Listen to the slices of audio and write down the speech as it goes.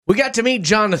We got to meet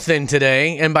Jonathon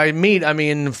today, and by meet, I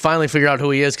mean finally figure out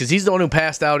who he is, because he's the one who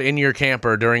passed out in your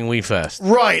camper during WeFest.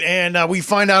 Right, and we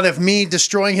find out if me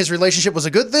destroying his relationship was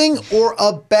a good thing or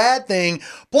a bad thing.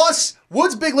 Plus,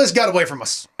 Wood's big list got away from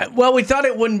us. Well, we thought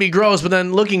it wouldn't be gross, but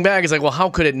then looking back, it's like, well, how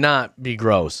could it not be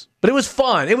gross? But it was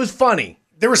fun. It was funny.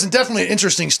 There were some definitely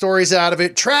interesting stories out of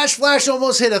it. Trash Flash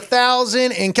almost hit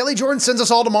 1,000, and Kelly Jordan sends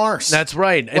us all to Mars. That's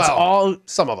right. It's well, all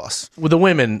some of us. with the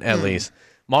women, at least.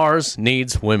 Mars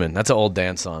needs women. That's an old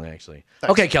dance song, actually.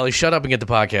 Thanks. Okay, Kelly, shut up and get the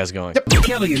podcast going. Yep.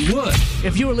 Kelly and Wood.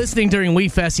 If you were listening during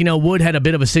WeFest, you know Wood had a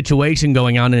bit of a situation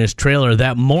going on in his trailer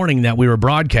that morning that we were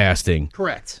broadcasting.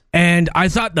 Correct. And I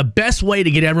thought the best way to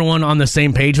get everyone on the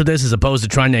same page with this, as opposed to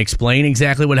trying to explain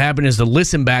exactly what happened, is to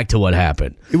listen back to what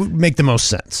happened. It would make the most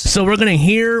sense. So we're going to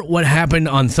hear what happened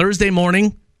on Thursday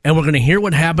morning, and we're going to hear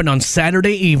what happened on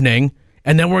Saturday evening.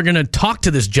 And then we're going to talk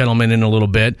to this gentleman in a little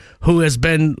bit who has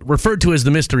been referred to as the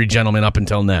mystery gentleman up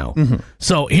until now. Mm-hmm.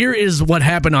 So here is what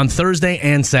happened on Thursday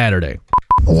and Saturday.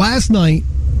 Last night,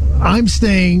 I'm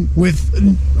staying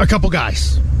with a couple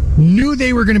guys. Knew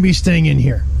they were going to be staying in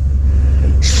here.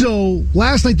 So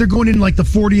last night, they're going in like the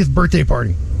 40th birthday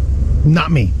party. Not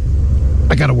me.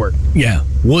 I got to work. Yeah,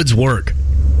 Wood's work.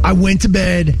 I went to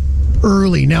bed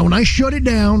early. Now, when I shut it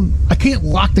down, I can't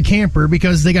lock the camper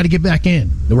because they got to get back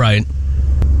in. Right.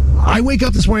 I wake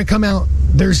up this morning, come out,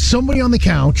 there's somebody on the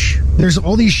couch. There's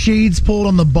all these shades pulled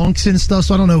on the bunks and stuff,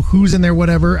 so I don't know who's in there,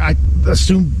 whatever. I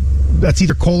assume that's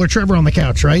either Cole or Trevor on the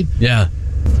couch, right? Yeah.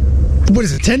 What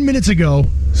is it, 10 minutes ago,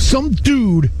 some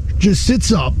dude just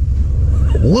sits up,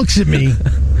 looks at me,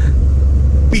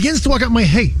 begins to walk out my,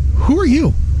 hey, who are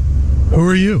you? Who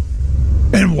are you?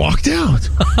 And walked out.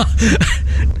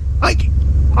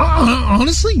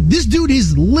 Honestly, this dude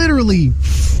is literally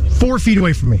 4 feet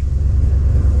away from me.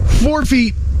 4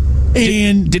 feet.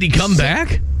 And did he come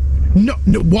back? No,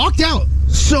 walked out.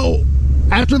 So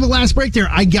after the last break there,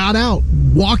 I got out,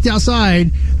 walked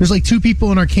outside. There's like 2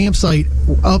 people in our campsite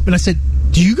up, and I said,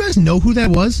 do you guys know who that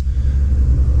was?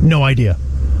 No idea.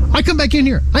 I come back in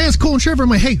here. I asked Cole and Trevor, I'm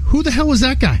like, hey, who the hell was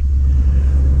that guy?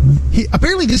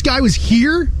 Apparently this guy was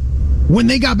here when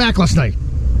they got back last night.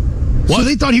 What? So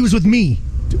they thought he was with me.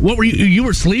 What were you? You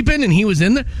were sleeping and he was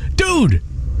in there? Dude,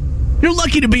 you're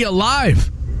lucky to be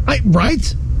alive.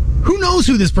 Right? Who knows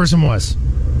who this person was?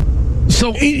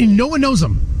 So no one knows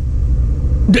him.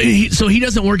 So he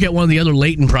doesn't work at one of the other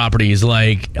Layton properties,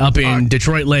 like up in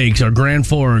Detroit Lakes or Grand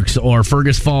Forks or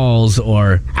Fergus Falls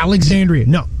or Alexandria.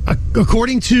 No.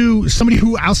 According to somebody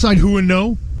who outside who would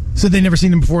know, said they'd never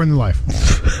seen him before in their life.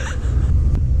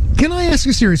 Can I ask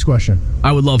a serious question?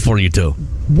 I would love for you to.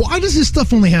 Why does this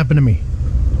stuff only happen to me?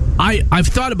 I've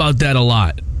thought about that a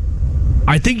lot.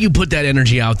 I think you put that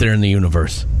energy out there in the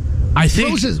universe. I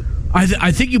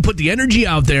think you put the energy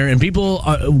out there, and people,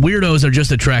 weirdos, are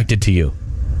just attracted to you.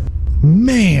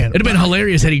 Man, it'd have been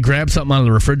hilarious had he grabbed something out of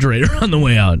the refrigerator on the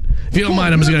way out. If you don't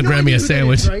mind, I'm just going to grab me a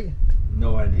sandwich. Right?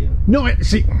 No idea.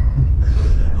 See,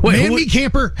 Manby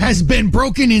Camper has been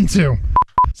broken into.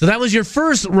 So that was your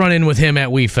first run-in with him at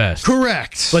WeFest.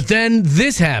 Correct. But then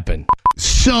this happened.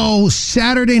 So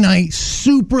Saturday night,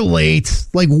 super late,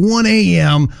 like 1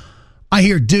 a.m., I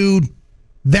hear, dude,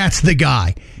 that's the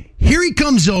guy. Here he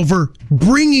comes over,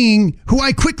 bringing, who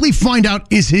I quickly find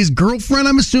out is his girlfriend,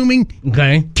 I'm assuming.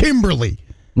 Okay. Kimberly.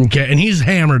 Okay, and he's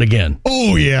hammered again.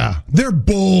 Oh, yeah. They're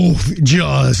both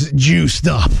just juiced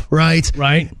up, right?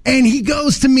 Right. And he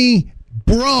goes to me,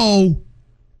 bro,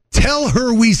 tell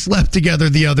her we slept together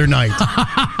the other night.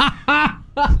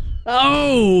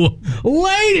 Oh,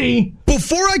 lady.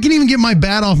 Before I can even get my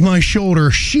bat off my shoulder,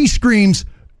 she screams,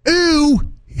 ew,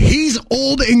 he's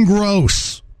old and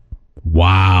gross.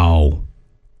 Wow.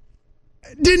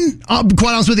 I'll be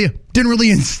quite honest with you, didn't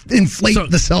really inflate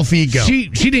the self-ego. She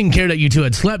didn't care that you two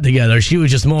had slept together. She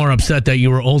was just more upset that you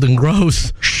were old and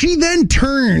gross. She then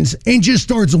turns and just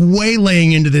starts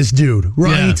waylaying into this dude,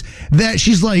 right? Yeah. That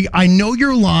she's like, I know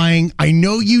you're lying. I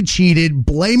know you cheated.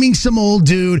 Blaming some old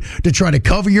dude to try to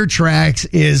cover your tracks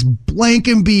is blank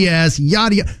and BS,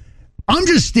 yada yada. I'm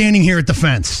just standing here at the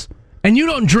fence. And you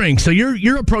don't drink, so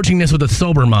you're approaching this with a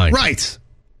sober mind. Right.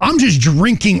 I'm just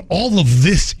drinking all of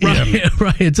this in.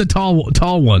 Right. It's a tall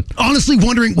one. Honestly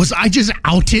wondering, was I just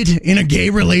outed in a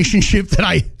gay relationship that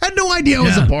I had no idea I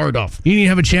was a part of? You didn't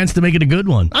have a chance to make it a good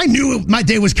one. I knew my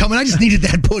day was coming. I just needed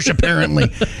that push,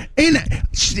 apparently. And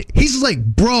he's like,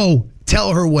 bro,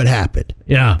 tell her what happened.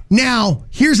 Yeah. Now,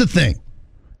 here's the thing.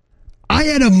 I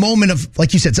had a moment of,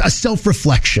 like you said, a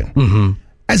self-reflection. Mm-hmm.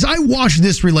 As I watched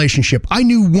this relationship, I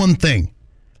knew one thing.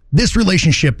 This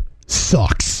relationship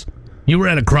sucks. You were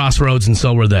at a crossroads, and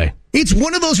so were they. It's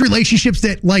one of those relationships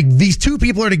that, like, these two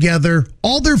people are together.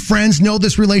 All their friends know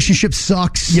this relationship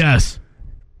sucks. Yes.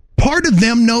 Part of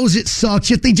them knows it sucks,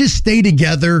 yet they just stay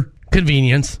together.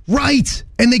 Convenience. Right.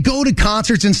 And they go to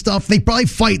concerts and stuff. They probably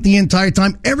fight the entire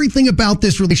time. Everything about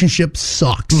this relationship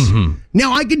sucks. Mm-hmm.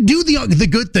 Now, I could do the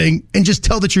good thing and just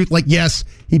tell the truth. Like, yes,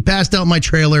 he passed out in my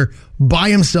trailer by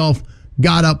himself,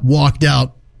 got up, walked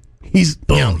out.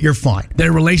 You're fine.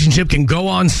 Their relationship can go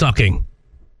on sucking.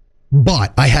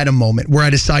 But I had a moment where I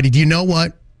decided, you know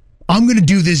what? I'm going to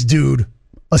do this dude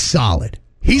a solid.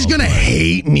 He's going to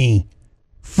hate me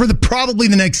for probably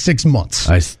the next 6 months.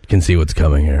 I can see what's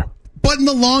coming here. But in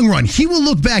the long run, he will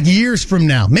look back years from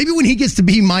now, maybe when he gets to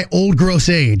be my old gross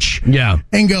age,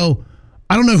 and go,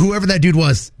 I don't know whoever that dude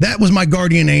was. That was my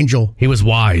guardian angel. He was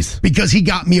wise. Because he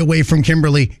got me away from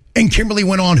Kimberly, and Kimberly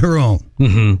went on her own.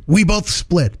 Mm-hmm. We both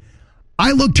split.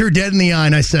 I looked her dead in the eye,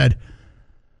 and I said,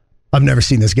 I've never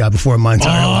seen this guy before in my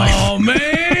entire life. Oh,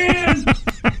 man!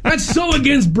 That's so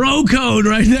against bro code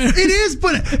right there. It is,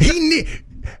 but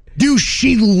dude,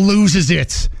 she loses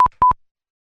it.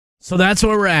 So that's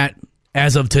where we're at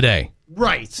as of today.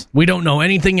 Right. We don't know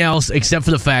anything else except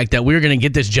for the fact that we're going to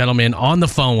get this gentleman on the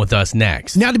phone with us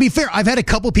next. Now, to be fair, I've had a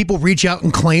couple people reach out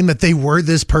and claim that they were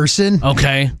this person.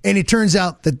 Okay. And it turns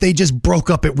out that they just broke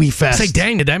up at WeFest. Say,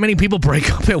 dang, did that many people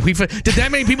break up at WeFest? Did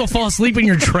that many people fall asleep in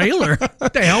your trailer?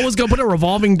 What the hell was going to put a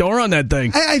revolving door on that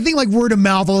thing? I think like word of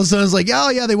mouth, all of a sudden it's like, oh,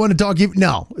 yeah, they want to talk.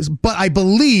 No. But I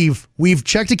believe we've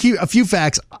checked a few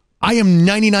facts. I am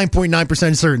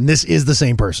 99.9% certain this is the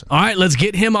same person. All right, let's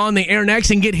get him on the air next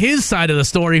and get his side of the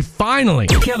story finally.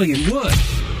 Kelly and Wood.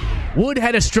 Wood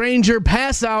had a stranger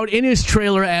pass out in his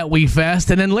trailer at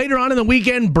WeFest, and then later on in the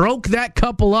weekend broke that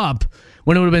couple up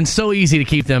when it would have been so easy to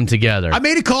keep them together. I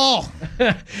made a call.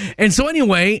 And so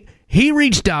anyway, he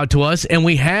reached out to us, and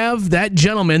we have that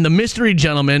gentleman, the mystery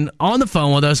gentleman, on the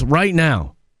phone with us right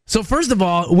now. So first of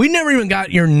all, we never even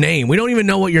got your name. We don't even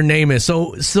know what your name is.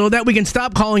 So that we can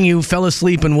stop calling you fell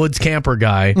asleep in Woods camper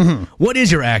guy, What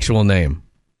is your actual name?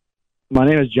 My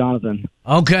name is Jonathon.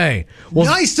 Okay. Well,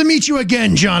 nice to meet you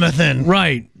again, Jonathan.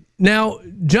 Right. Now,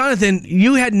 Jonathan,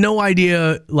 you had no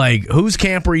idea, like, whose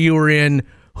camper you were in,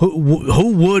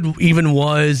 who Wood even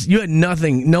was. You had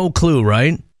nothing, no clue,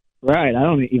 right? Right. I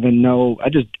don't even know.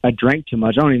 I drank too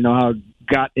much. I don't even know how I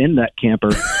got in that camper.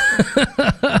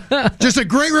 Just a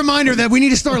great reminder that we need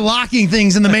to start locking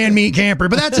things in the man meat camper,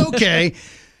 but that's okay.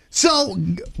 So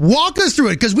walk us through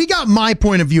it, because we got my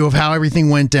point of view of how everything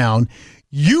went down.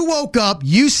 You woke up,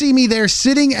 you see me there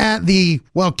sitting at the,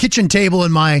 kitchen table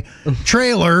in my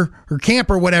trailer or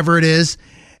camper, whatever it is.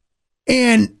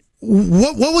 And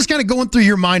what was kind of going through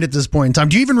your mind at this point in time?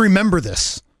 Do you even remember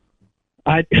this?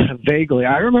 Vaguely.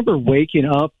 I remember waking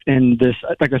up and this,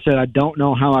 like I said, I don't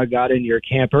know how I got in your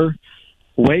camper.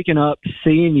 Waking up,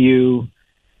 seeing you,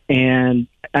 and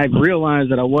I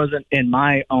realized that I wasn't in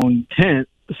my own tent.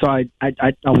 So I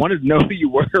wanted to know who you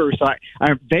were. So I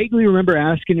vaguely remember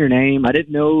asking your name. I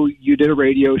didn't know you did a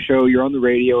radio show. You're on the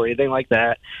radio or anything like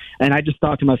that. And I just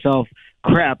thought to myself,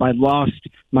 crap, I lost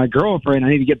my girlfriend. I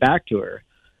need to get back to her.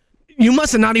 You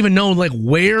must have not even known, like,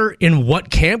 where in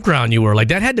what campground you were. Like,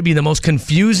 that had to be the most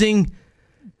confusing.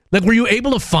 Like, were you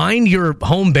able to find your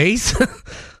home base?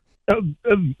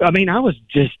 I mean, I was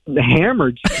just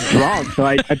hammered drunk, so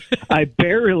I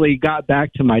barely got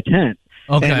back to my tent.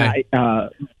 Okay. And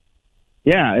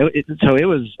so it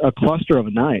was a cluster of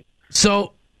a night.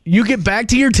 So you get back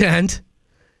to your tent,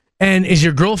 and is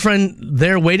your girlfriend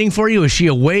there waiting for you? Is she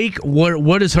awake?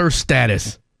 What is her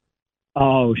status?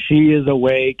 Oh, she is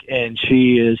awake, and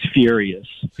she is furious.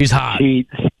 She's hot.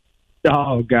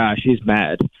 Oh, gosh, she's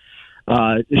mad.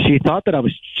 She thought that I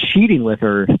was cheating with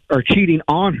her or cheating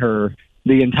on her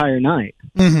the entire night.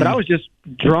 Mm-hmm. But I was just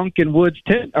drunk in Wood's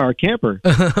tent or camper.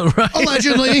 Right.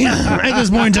 Allegedly, at this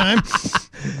point in time.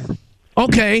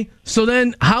 Okay, so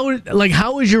then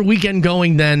how is your weekend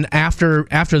going then after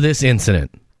this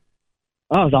incident?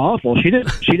 Oh, it was awful. She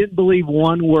didn't believe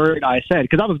one word I said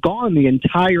because I was gone the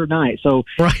entire night. So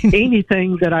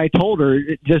anything that I told her,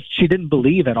 she didn't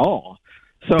believe at all.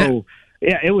 So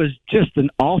yeah, it was just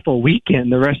an awful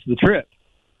weekend the rest of the trip.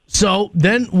 So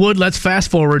then, Wood, let's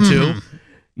fast forward to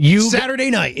you.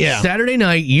 Saturday night, yeah. Saturday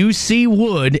night, you see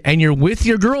Wood, and you're with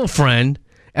your girlfriend,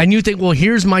 and you think, well,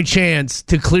 here's my chance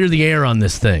to clear the air on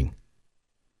this thing.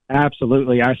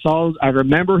 Absolutely. I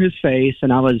remember his face,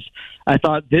 and I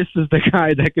thought this is the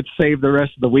guy that could save the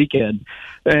rest of the weekend.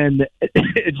 And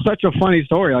it's such a funny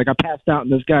story. Like, I passed out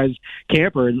in this guy's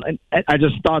camper, and I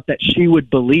just thought that she would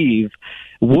believe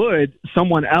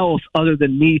someone else other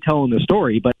than me telling the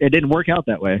story, but it didn't work out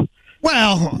that way.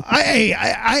 Well,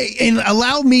 and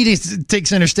allow me to take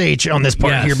center stage on this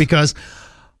part here, because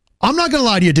I'm not going to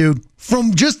lie to you, dude.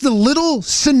 From just the little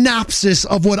synopsis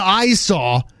of what I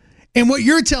saw and what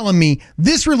you're telling me,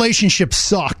 this relationship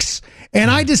sucks. And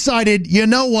I decided, you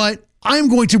know what? I'm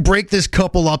going to break this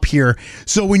couple up here.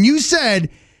 So when you said,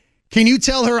 can you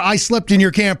tell her I slept in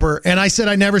your camper? And I said,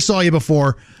 I never saw you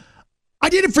before. I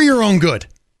did it for your own good.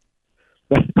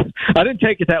 I didn't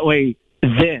take it that way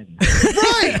then.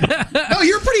 Right. No,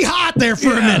 you're pretty hot there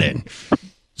for a minute.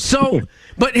 So,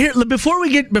 but here, before we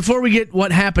get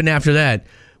what happened after that,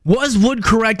 was Wood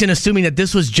correct in assuming that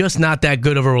this was just not that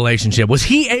good of a relationship? Was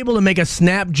he able to make a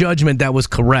snap judgment that was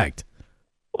correct?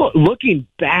 Well, looking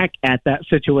back at that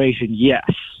situation, yes.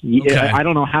 Okay. I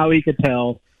don't know how he could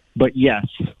tell, but yes.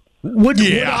 Wood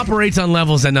operates on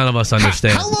levels that none of us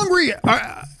understand. How long were you?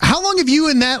 How long have you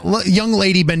and that young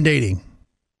lady been dating?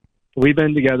 We've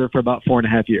been together for about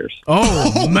 4.5 years.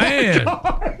 Oh man!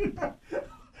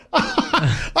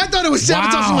 I thought it was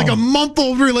sabotaging like a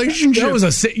month-old relationship. That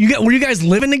was were you guys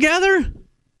living together?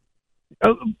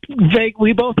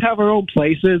 We both have our own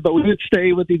places, but we would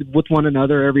stay with one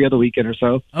another every other weekend or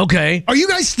so. Okay. Are you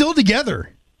guys still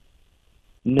together?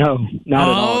 No, not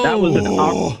at all. That was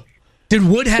an Did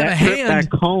Wood have a trip hand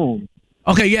back home?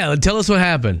 Okay, yeah. Tell us what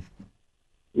happened.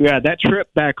 Yeah, that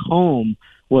trip back home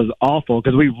was awful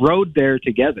because we rode there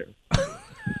together.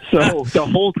 So the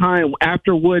whole time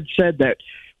after Wood said that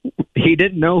he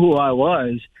didn't know who I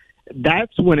was,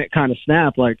 that's when it kind of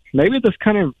snapped. Like maybe this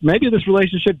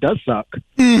relationship does suck.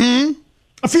 Mm-hmm.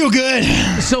 I feel good.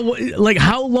 So, like,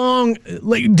 how long?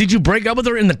 Like, did you break up with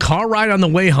her in the car ride on the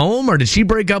way home, or did she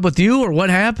break up with you, or what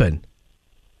happened?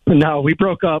 No, we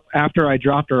broke up after I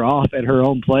dropped her off at her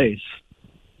own place.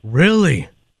 Really?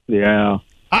 Yeah.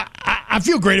 I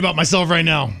feel great about myself right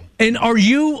now. And are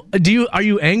you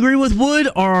angry with Wood,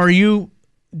 or do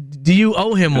you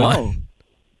owe him one?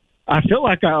 I feel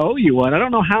like I owe you one. I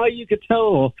don't know how you could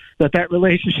tell that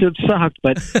relationship sucked,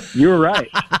 but you're right.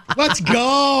 Let's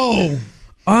go.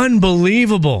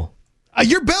 Unbelievable.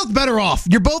 You're both better off.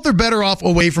 You both are better off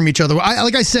away from each other.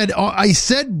 I said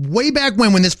way back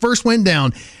when this first went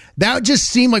down, that just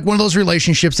seemed like one of those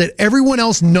relationships that everyone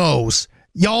else knows.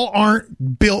 Y'all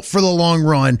aren't built for the long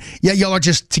run. Yeah, y'all are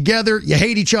just together. You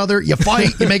hate each other. You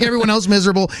fight. You make everyone else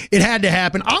miserable. It had to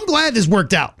happen. I'm glad this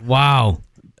worked out. Wow.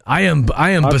 I am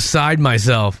beside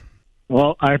myself.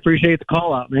 Well, I appreciate the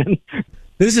call out, man.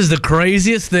 This is the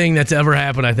craziest thing that's ever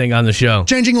happened, I think, on the show.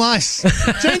 Changing lives.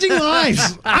 Changing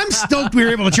lives. I'm stoked we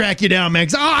were able to track you down, man.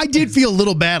 'Cause I did feel a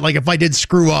little bad, like if I did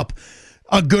screw up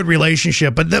a good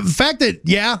relationship. But the fact that,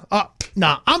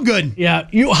 I'm good. Yeah.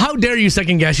 How dare you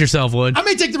second guess yourself, Wood? I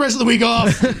may take the rest of the week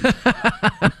off.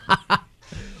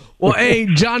 Well, hey,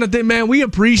 Jonathan, man, we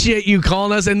appreciate you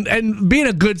calling us and being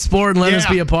a good sport and letting us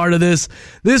be a part of this.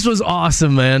 This was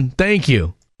awesome, man. Thank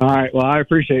you. All right. Well, I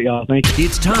appreciate y'all. Thank you.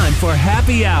 It's time for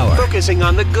Happy Hour. Focusing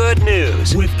on the good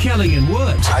news with Kelly and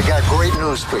Woods. I got great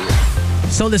news for you.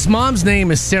 So this mom's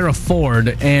name is Sarah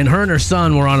Ford, and her and her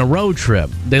son were on a road trip.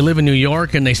 They live in New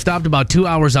York, and they stopped about 2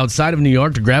 hours outside of New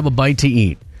York to grab a bite to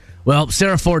eat. Well,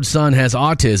 Sarah Ford's son has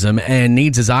autism and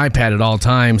needs his iPad at all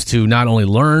times to not only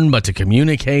learn, but to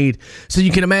communicate. So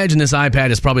you can imagine this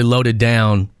iPad is probably loaded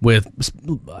down with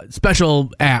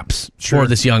special apps for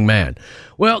this young man.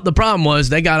 Well, the problem was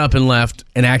they got up and left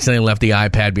and accidentally left the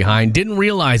iPad behind. Didn't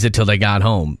realize it till they got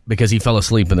home because he fell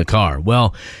asleep in the car.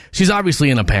 Well, she's obviously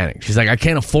in a panic. She's like, I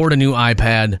can't afford a new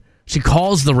iPad. She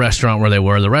calls the restaurant where they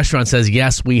were. The restaurant says,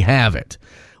 yes, we have it.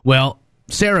 Well,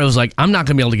 Sarah was like, I'm not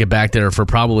going to be able to get back there for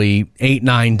probably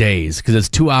 8-9 days because it's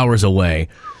 2 hours away.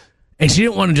 And she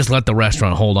didn't want to just let the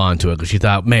restaurant hold on to it because she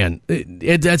thought, man,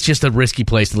 that's just a risky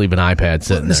place to leave an iPad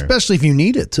sitting there. Especially if you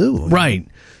need it, too. Right.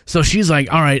 So she's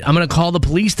like, all right, I'm going to call the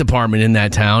police department in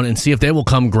that town and see if they will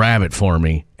come grab it for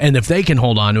me. And if they can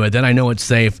hold on to it, then I know it's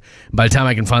safe. By the time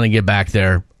I can finally get back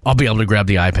there, I'll be able to grab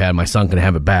the iPad. My son can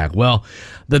have it back. Well,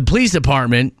 the police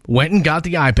department went and got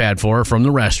the iPad for her from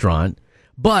the restaurant.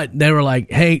 But they were like,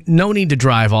 hey, no need to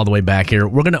drive all the way back here.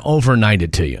 We're going to overnight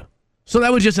it to you. So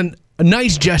that was just a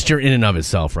nice gesture in and of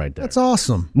itself right there. That's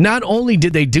awesome. Not only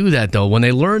did they do that, though, when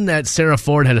they learned that Sarah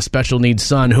Ford had a special needs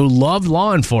son who loved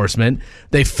law enforcement,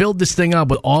 they filled this thing up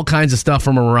with all kinds of stuff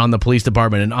from around the police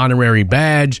department, an honorary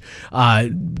badge,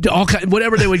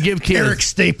 whatever they would give kids. Eric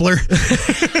Stapler.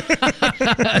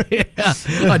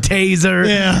 A taser.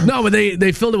 Yeah. No, but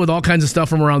they filled it with all kinds of stuff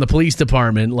from around the police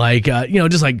department, like,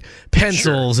 just like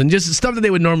pencils and just stuff that they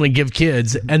would normally give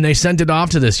kids, and they sent it off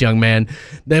to this young man.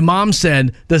 Their mom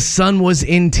said the son son was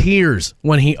in tears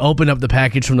when he opened up the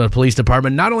package from the police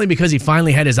department, not only because he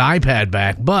finally had his iPad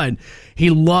back, but he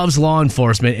loves law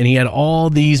enforcement, and he had all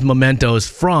these mementos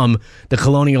from the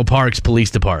Colonial Parks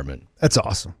Police Department. That's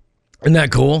awesome. Isn't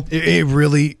that cool? It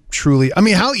really, truly. I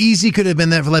mean, how easy could it have been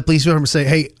that for that police department to say,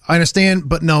 "Hey, I understand,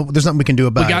 but no, there's nothing we can do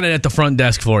about it." We got it at the front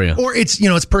desk for you. Or it's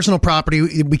it's personal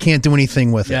property. We can't do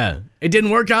anything with it. Yeah. It didn't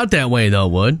work out that way, though,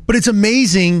 Wood. But it's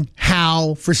amazing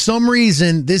how, for some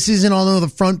reason, this isn't on the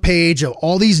front page of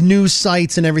all these news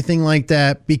sites and everything like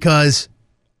that. Because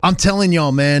I'm telling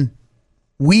y'all, man,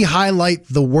 we highlight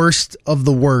the worst of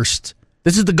the worst.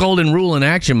 This is the golden rule in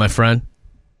action, my friend.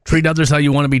 Treat others how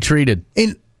you want to be treated.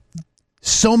 And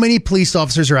so many police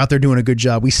officers are out there doing a good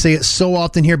job. We say it so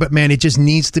often here, but man, it just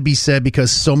needs to be said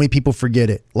because so many people forget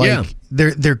it.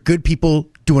 They're good people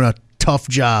doing a tough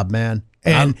job, man.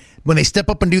 And when they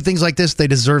step up and do things like this, they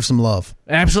deserve some love.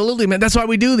 Absolutely, man. That's why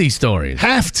we do these stories.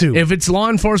 Have to. If it's law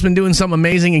enforcement doing something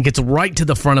amazing, it gets right to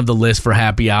the front of the list for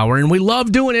happy hour. And we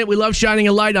love doing it. We love shining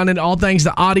a light on it, all thanks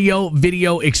to Audio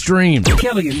Video Extreme.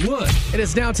 Kelly and Wood. It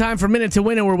is now time for Minute to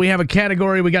Win It, where we have a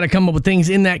category. We got to come up with things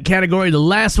in that category. The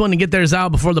last one to get theirs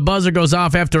out before the buzzer goes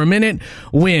off after a minute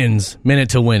wins Minute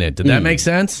to Win It. Did that make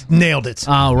sense? Nailed it.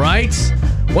 All right.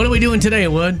 What are we doing today,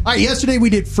 Wood? All right, yesterday we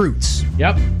did fruits.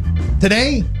 Yep.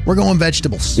 Today, we're going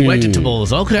vegetables.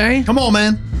 Vegetables. Okay. Come on,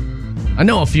 man. I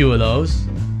know a few of those.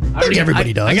 I think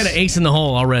everybody does. I got an ace in the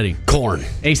hole already. Corn.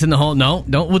 Ace in the hole? No.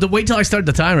 Don't. Well, wait till I start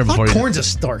the timer before you. Corn's a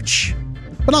starch,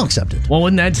 but I'll accept it. Well,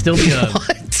 wouldn't that still be a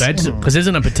vegetable? Because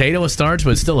isn't a potato a starch,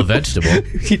 but it's still a vegetable?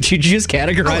 Did you just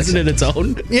categorize it in its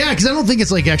own? Yeah, because I don't think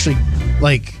it's actually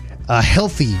a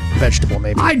healthy vegetable.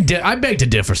 Maybe. I beg to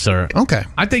differ, sir. Okay.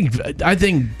 I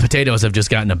think potatoes have just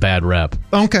gotten a bad rep.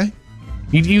 Okay.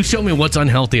 You show me what's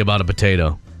unhealthy about a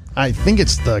potato. I think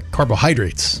it's the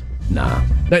carbohydrates. Nah.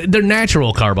 They're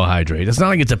natural carbohydrate. It's not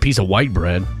like it's a piece of white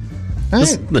bread.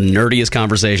 This is the nerdiest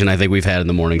conversation I think we've had in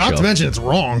the morning show. Not to mention it's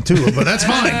wrong, too, but that's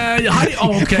fine.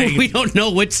 Okay. We don't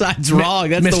know which side's wrong.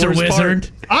 That's Mr. the worst Wizard.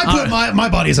 part. I put my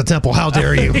body as a temple. How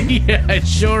dare you? Yeah, it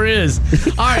sure is.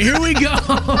 All right, here we go.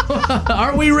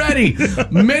 Are we ready?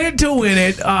 Minute to win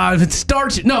it.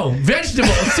 Starch. No,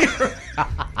 vegetables.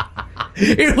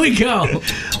 Here we go. All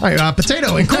right,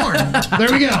 potato and corn.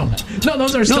 There we go. No,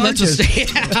 those are starches.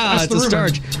 It's a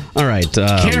starch. All right.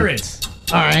 Carrots.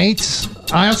 All right.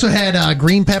 I also had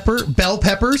green pepper, bell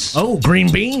peppers. Oh, green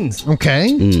beans.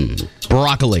 Okay.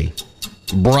 Broccoli.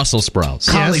 Brussels sprouts.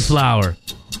 Cauliflower.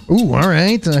 Ooh, all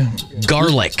right.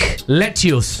 Garlic.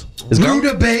 Lettuce.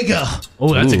 Rutabaga.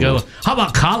 Oh, that's a good one. How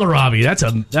about kohlrabi? That's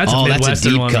a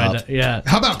Midwestern deep one. cut. Right there. Yeah.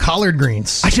 How about collard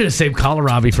greens? I should have saved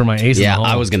kohlrabi for my ace in the Yeah, hole.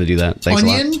 I was going to do that. Thanks a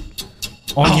Onion. lot.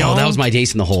 Oh, that was my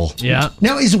ace in the hole. Yeah.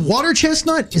 Now, is water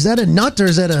chestnut, is that a nut or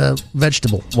is that a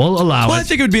vegetable? We'll allow Well, I it.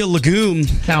 think it would be a legume.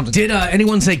 Counted. Did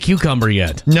anyone say cucumber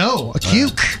yet? No, a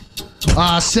cuke.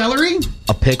 Celery.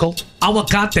 A pickle.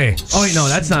 Aguacate. Oh, wait, no,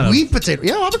 that's not Sweet potato.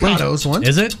 Yeah, avocado's one.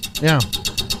 Is it? Yeah.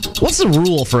 What's the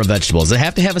rule for a vegetable? Does it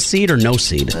have to have a seed or no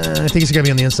seed? I think it's got to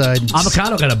be on the inside.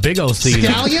 Avocado got a big old seed.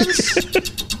 Scallions.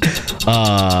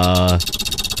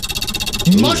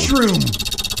 Mushroom.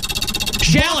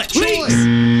 Shallot. Choice.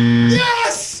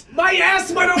 Yes! My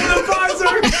ass went over the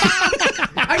buzzer.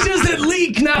 I should have said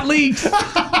leek, not leaked.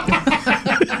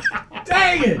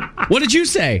 Dang it. What did you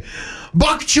say?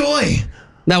 Bok choy.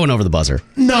 That went over the buzzer.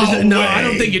 No, No, I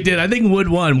don't think it did. I think Wood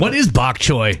won. What is bok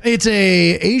choy? It's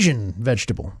a Asian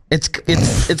vegetable. It's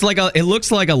like it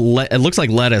looks like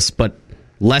lettuce, but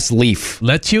less leaf.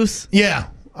 Lettuce? Yeah,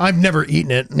 I've never eaten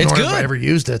it. Nor It's have good. I ever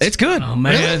used it. It's good. Oh,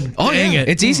 man. Really? Oh Dang yeah, it.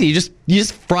 it's easy. You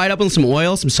just fry it up with some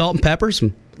oil, some salt and pepper,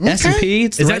 some S&P.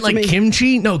 It's the Is right that like for me.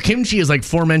 kimchi? No, kimchi is like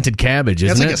fermented cabbage,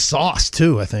 isn't That's like it? a sauce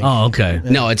too, I think. Oh, okay.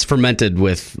 No, it's fermented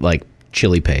with like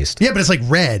chili paste. Yeah, but it's like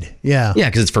red. Yeah. Yeah,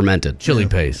 because it's fermented. Chili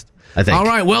paste. I think. All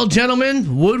right, well,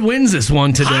 gentlemen, Wood wins this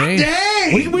one today.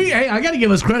 Hot dang! Hey, I got to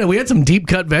give us credit. We had some deep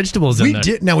cut vegetables in We there.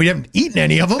 did. Now we haven't eaten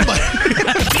any of them, but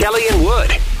Kelly and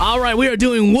Wood. All right, we are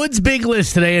doing Wood's big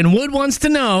list today, and Wood wants to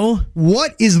know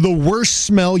what is the worst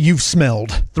smell you've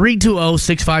smelled?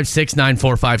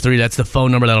 320-656-9453. That's the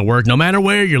phone number that'll work no matter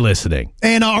where you're listening.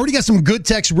 And I already got some good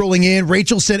text rolling in.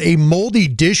 Rachel said a moldy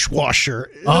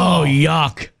dishwasher. Oh,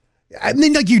 yuck. I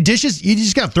mean, like you just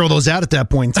got to throw those out at that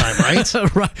point in time, right?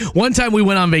 Right. One time we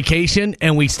went on vacation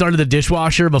and we started the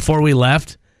dishwasher before we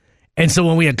left. And so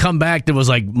when we had come back, there was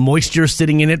like moisture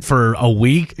sitting in it for a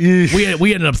week. We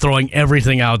ended up throwing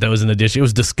everything out that was in the dish. It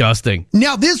was disgusting.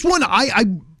 Now, this one, I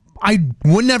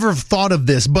would never have thought of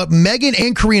this, but Megan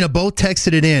and Karina both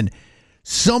texted it in.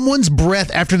 Someone's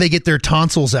breath after they get their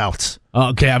tonsils out.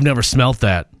 Okay, I've never smelt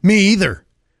that. Me either.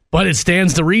 But it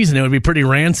stands to reason it would be pretty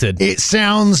rancid. It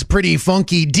sounds pretty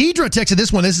funky. Deidre texted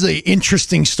this one. This is an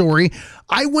interesting story.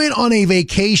 I went on a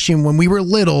vacation when we were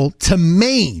little to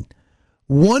Maine.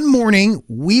 One morning,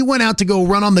 we went out to go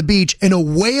run on the beach, and a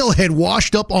whale had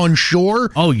washed up on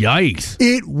shore. Oh, yikes.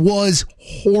 It was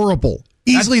horrible.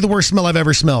 Easily the worst smell I've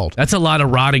ever smelled. That's a lot of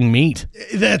rotting meat.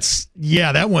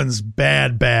 That one's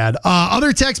bad.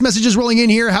 Other text messages rolling in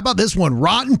here. How about this one?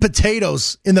 Rotten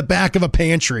potatoes in the back of a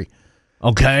pantry.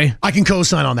 Okay. I can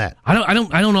co-sign on that. I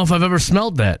don't know if I've ever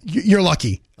smelled that. You're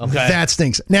lucky. Okay. That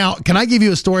stinks. Now, can I give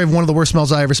you a story of one of the worst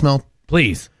smells I ever smelled?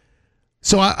 Please.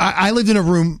 So I lived in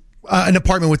an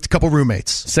apartment with a couple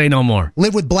roommates. Say no more.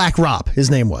 Lived with Black Rob,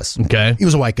 his name was. Okay. He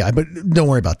was a white guy, but don't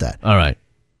worry about that. All right.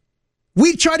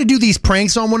 We tried to do these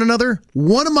pranks on one another.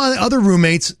 One of my other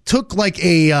roommates took like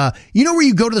a, you know where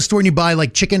you go to the store and you buy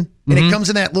like chicken? And it comes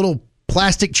in that little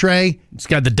plastic tray. It's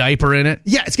got the diaper in it.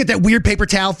 Yeah, it's got that weird paper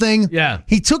towel thing. Yeah.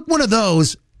 He took one of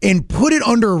those and put it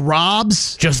under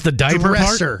Rob's Just the diaper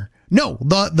dresser. part? No,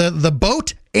 the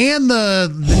boat and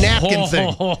the napkin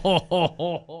thing.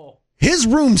 His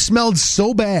room smelled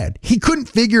so bad, he couldn't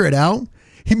figure it out.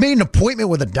 He made an appointment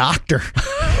with a doctor.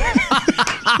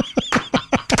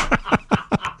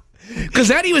 Because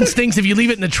that even stinks if you leave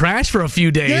it in the trash for a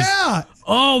few days. Yeah.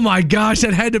 Oh, my gosh.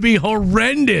 That had to be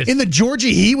horrendous. In the Georgia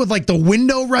heat with like the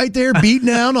window right there beaten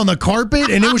down on the carpet.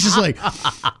 And it was just like,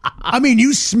 I mean,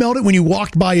 you smelled it when you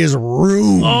walked by his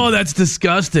room. Oh, that's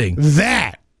disgusting.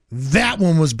 That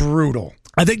one was brutal.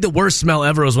 I think the worst smell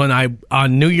ever was when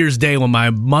on New Year's Day, when my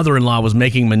mother-in-law was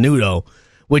making menudo,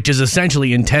 which is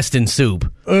essentially intestine soup.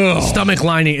 Ugh. Stomach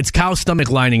lining. It's cow stomach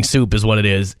lining soup is what it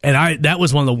is. And that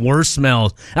was one of the worst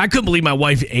smells. I couldn't believe my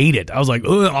wife ate it. I was like,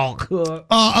 ugh.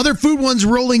 Other food ones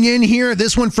rolling in here.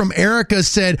 This one from Erica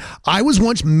said, I was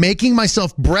once making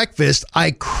myself breakfast.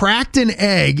 I cracked an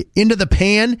egg into the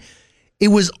pan. It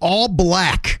was all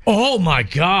black. Oh, my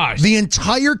gosh. The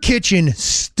entire kitchen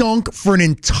stunk for an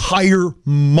entire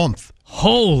month.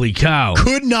 Holy cow.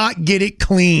 Could not get it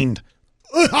cleaned.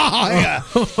 All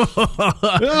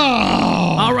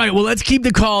right, well, let's keep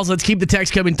the calls. Let's keep the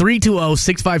text coming.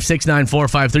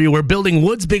 320-656-9453. We're building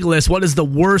Wood's Big List. What is the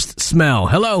worst smell?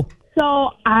 Hello.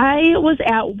 So I was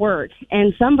at work,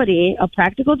 and somebody, a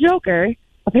practical joker,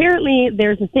 apparently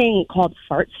there's a thing called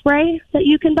fart spray that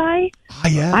you can buy.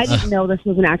 Yeah. I didn't know this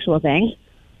was an actual thing.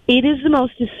 It is the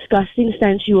most disgusting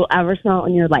stench you will ever smell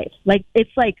in your life. Like,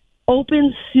 it's like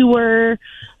open sewer,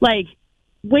 like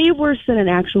way worse than an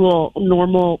actual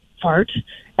normal fart.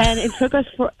 And it took us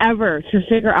forever to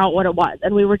figure out what it was.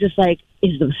 And we were just like,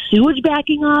 is the sewage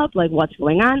backing up? Like, what's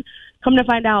going on? Come to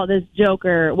find out, this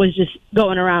joker was just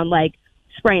going around, like,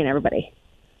 spraying everybody.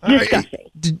 Disgusting.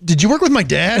 Did you work with my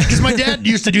dad? Because my dad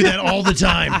used to do that all the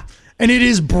time. And it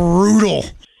is brutal.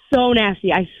 So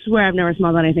nasty. I swear I've never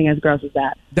smelled anything as gross as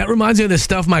that. That reminds me of the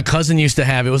stuff my cousin used to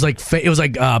have. It was like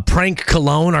prank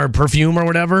cologne or perfume or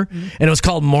whatever, and it was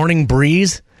called Morning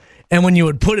Breeze. And when you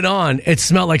would put it on, it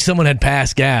smelled like someone had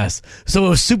passed gas. So it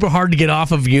was super hard to get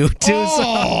off of you, too.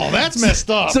 Oh, that's messed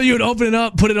up. So you would open it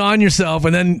up, put it on yourself,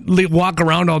 and then walk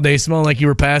around all day smelling like you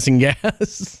were passing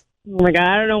gas. Oh, my God.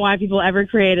 I don't know why people ever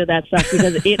created that stuff,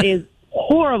 because it is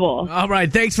horrible. All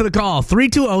right. Thanks for the call.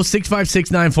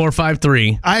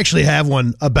 320-656-9453. I actually have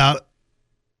one about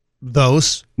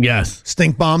those. Yes.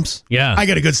 Stink bombs. Yeah. I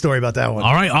got a good story about that one.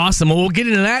 All right. Awesome. Well, we'll get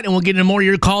into that, and we'll get into more of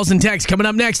your calls and texts coming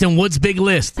up next in Wood's Big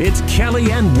List. It's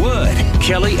Kelly and Wood.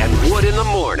 Kelly and Wood in the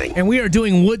morning. And we are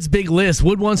doing Wood's Big List.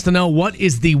 Wood wants to know, what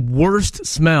is the worst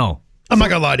smell? I'm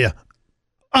not going to lie to you.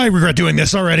 I regret doing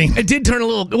this already. It did turn a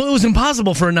little... Well, it was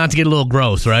impossible for it not to get a little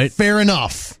gross, right? Fair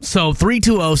enough. So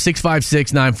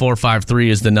 320-656-9453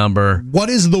 is the number. What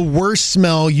is the worst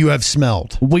smell you have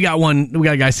smelled? We got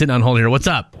a guy sitting on hold here. What's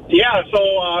up? Yeah, so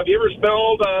have you ever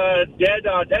smelled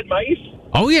dead mice?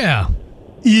 Oh, yeah.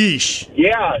 Yeesh.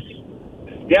 Yes.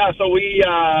 Yeah, so we,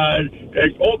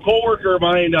 an old coworker of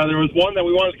mine, there was one that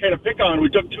we wanted to kind of pick on. We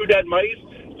took 2 dead mice,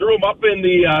 threw them up in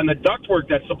the ductwork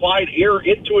that supplied air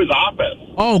into his office.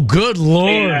 Oh, good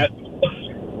Lord.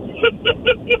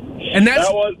 And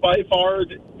that was by far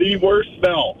the worst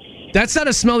smell. That's not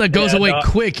a smell that goes away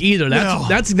quick either.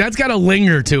 That's got a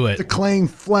linger to it. Decaying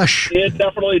flesh. It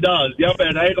definitely does. Yep,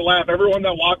 and I had to laugh. Everyone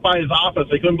that walked by his office,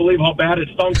 they couldn't believe how bad it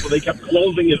stunk, so they kept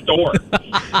closing his door.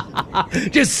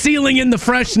 Just sealing in the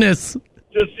freshness.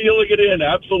 Just sealing it in,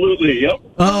 absolutely. Yep.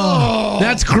 Oh,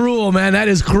 that's cruel, man. That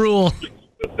is cruel.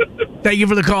 Thank you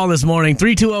for the call this morning.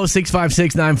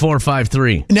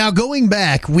 320-656-9453. Now, going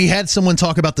back, we had someone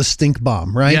talk about the stink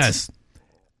bomb, right? Yes.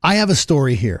 I have a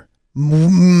story here.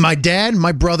 My dad,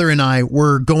 my brother, and I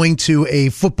were going to a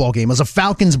football game. It was a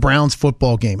Falcons-Browns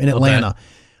football game in Atlanta. Okay.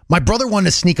 My brother wanted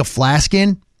to sneak a flask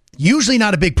in. Usually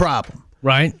not a big problem.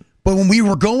 Right. But when we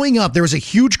were going up, there was a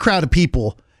huge crowd of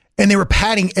people, and they were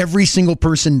patting every single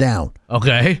person down.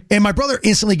 Okay. And my brother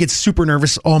instantly gets super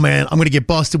nervous. Oh, man, I'm going to get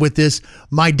busted with this.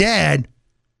 My dad,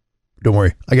 don't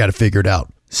worry, I got it figured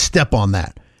out. Step on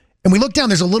that. And we look down,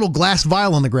 there's a little glass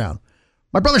vial on the ground.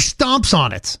 My brother stomps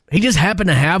on it. He just happened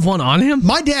to have one on him?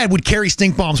 My dad would carry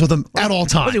stink bombs with him at all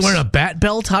times. Was he wearing a bat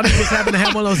belt? How did he just happen to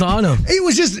have one of those on him? It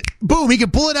was just, boom, he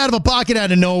could pull it out of a pocket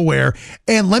out of nowhere.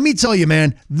 And let me tell you,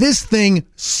 man, this thing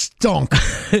stunk.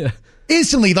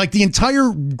 Instantly, like the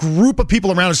entire group of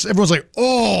people around us, everyone's like,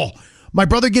 oh. My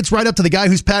brother gets right up to the guy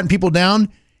who's patting people down.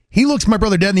 He looks my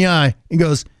brother dead in the eye and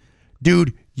goes,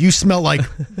 dude, you smell like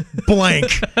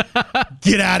blank.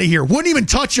 Get out of here. Wouldn't even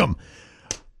touch him.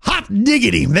 Hot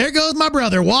diggity. There goes my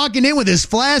brother walking in with his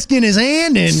flask in his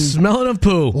hand and smelling of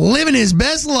poo. Living his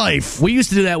best life. We used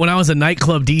to do that when I was a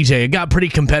nightclub DJ. It got pretty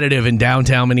competitive in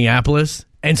downtown Minneapolis.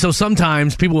 And so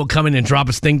sometimes people would come in and drop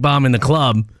a stink bomb in the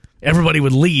club. Everybody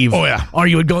would leave. Oh, yeah. Or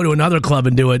you would go to another club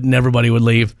and do it and everybody would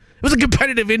leave. It was a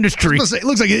competitive industry. It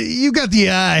looks like you got the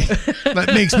eye.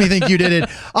 That makes me think you did it.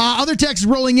 Other texts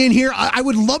rolling in here. I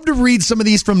would love to read some of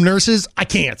these from nurses. I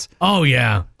can't. Oh,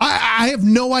 yeah. I have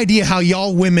no idea how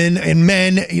y'all women and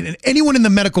men, anyone in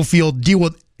the medical field, deal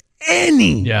with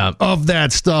any of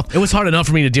that stuff. It was hard enough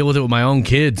for me to deal with it with my own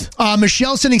kids.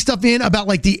 Michelle sending stuff in about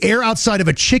like the air outside of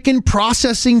a chicken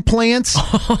processing plant.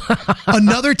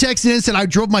 Another text in said, I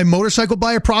drove my motorcycle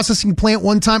by a processing plant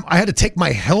one time. I had to take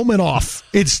my helmet off.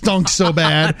 It stunk so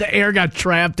bad. The air got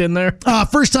trapped in there.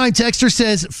 First time texter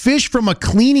says, fish from a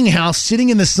cleaning house sitting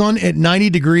in the sun at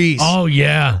 90 degrees. Oh,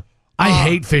 yeah. I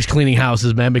hate fish cleaning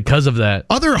houses, man, because of that.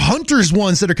 Other hunters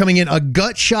ones that are coming in. A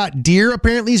gut shot deer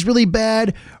apparently is really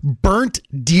bad. Burnt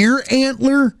deer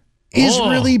antler is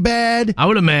really bad. I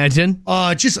would imagine.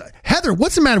 Heather,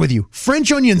 what's the matter with you?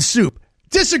 French onion soup.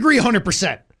 Disagree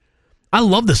 100%. I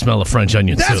love the smell of French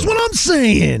onion soup. That's what I'm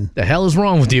saying. The hell is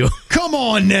wrong with you? Come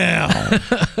on now.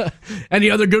 Any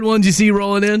other good ones you see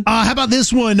rolling in? How about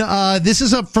this one? This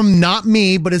is from not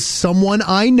me, but it's someone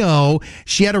I know.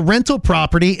 She had a rental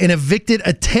property and evicted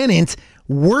a tenant.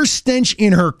 Worst stench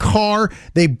in her car.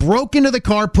 They broke into the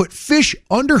car, put fish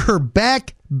under her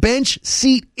back bench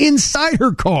seat inside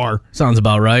her car. Sounds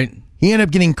about right. He ended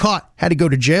up getting caught. Had to go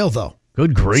to jail, though.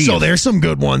 Good grief. So there's some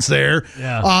good ones there.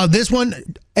 Yeah. This one,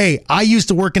 hey, I used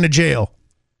to work in a jail.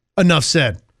 Enough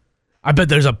said. I bet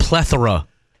there's a plethora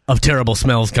of terrible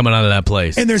smells coming out of that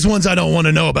place. And there's ones I don't want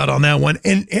to know about on that one.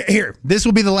 And here, this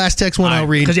will be the last text one I'll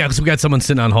read. Because we got someone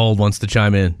sitting on hold wants to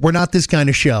chime in. We're not this kind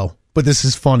of show, but this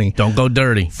is funny. Don't go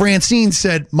dirty. Francine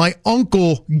said, my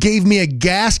uncle gave me a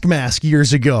gas mask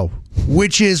years ago,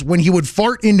 which is when he would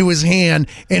fart into his hand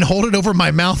and hold it over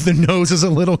my mouth and nose as a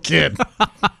little kid.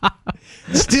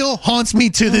 Still haunts me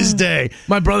to this day.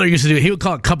 My brother used to do it. He would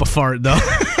call it cup of fart, though.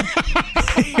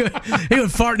 he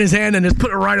would fart in his hand and just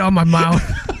put it right on my mouth.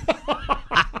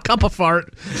 Cup of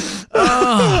fart.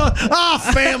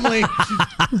 Family.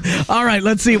 All right,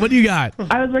 let's see. What do you got?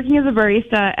 I was working as a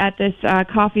barista at this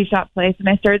coffee shop place, and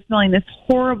I started smelling this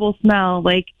horrible smell,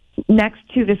 like next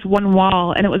to this one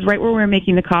wall, and it was right where we were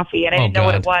making the coffee, and I didn't know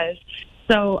what it was.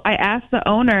 So I asked the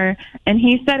owner, and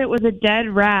he said it was a dead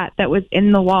rat that was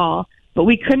in the wall, but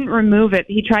we couldn't remove it.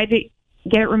 He tried to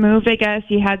get it removed, I guess.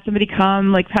 He had somebody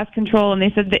come, like pest control, and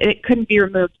they said that it couldn't be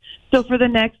removed. So for the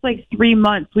next, 3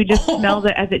 months, we just smelled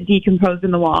it as it decomposed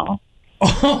in the wall.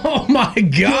 Oh, my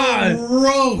God.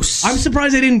 Gross. I'm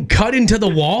surprised they didn't cut into the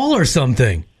wall or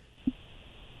something.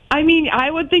 I mean, I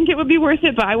would think it would be worth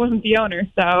it, but I wasn't the owner,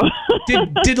 so.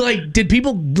 Did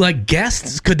people,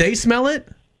 guests, could they smell it?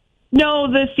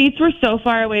 No, the seats were so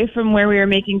far away from where we were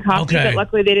making coffee that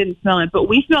luckily they didn't smell it. But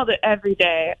we smelled it every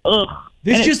day. Ugh.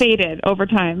 It faded over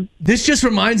time. This just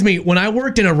reminds me, when I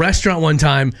worked in a restaurant one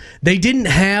time, they didn't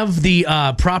have the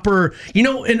proper, in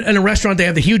a restaurant, they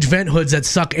have the huge vent hoods that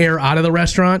suck air out of the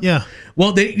restaurant. Yeah.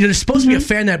 Well, there's supposed to be a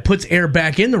fan that puts air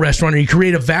back in the restaurant, or you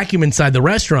create a vacuum inside the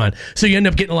restaurant. So you end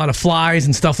up getting a lot of flies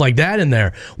and stuff like that in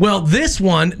there. Well, this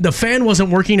one, the fan wasn't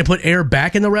working to put air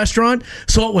back in the restaurant.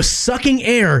 So it was sucking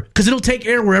air, because it'll take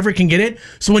air wherever it can get it.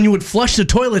 So when you would flush the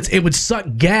toilets, it would suck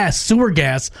sewer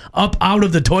gas, up out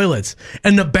of the toilets.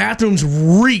 And the bathrooms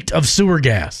reeked of sewer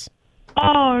gas.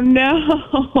 Oh,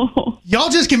 no. Y'all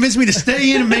just convinced me to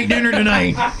stay in and make dinner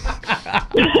tonight.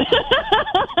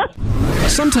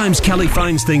 Sometimes Kelly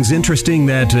finds things interesting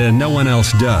that no one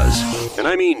else does. And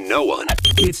I mean no one.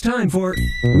 It's time for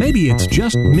Maybe It's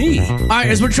Just Me. All right,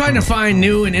 as we're trying to find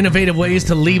new and innovative ways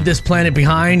to leave this planet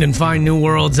behind and find new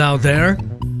worlds out there,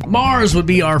 Mars would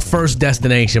be our first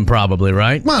destination, probably,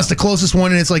 right? Well, it's the closest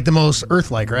one, and it's like the most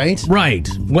Earth-like, right? Right.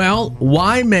 Well,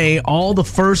 why may all the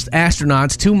first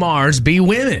astronauts to Mars be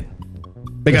women?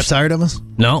 They got tired of us?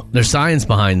 No, there's science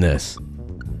behind this.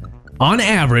 On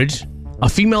average, a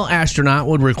female astronaut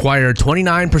would require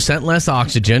 29% less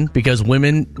oxygen because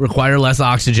women require less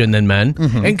oxygen than men.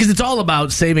 And because it's all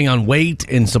about saving on weight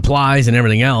and supplies and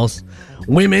everything else.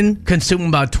 Women consume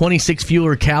about 26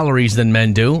 fewer calories than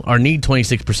men do, or need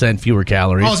 26% fewer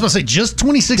calories. I was about to say, just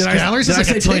 26 calories? Did I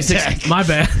say 26? My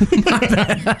bad. My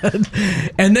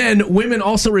bad. And then women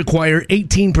also require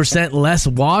 18% less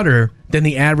water than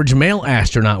the average male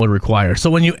astronaut would require. So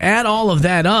when you add all of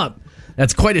that up,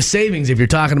 that's quite a savings if you're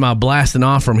talking about blasting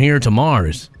off from here to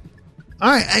Mars. All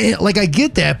right, I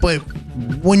get that, but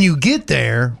when you get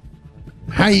there,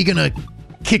 how are you going to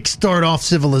kickstart off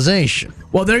civilization?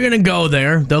 Well, they're going to go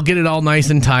there. They'll get it all nice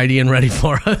and tidy and ready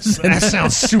for us. That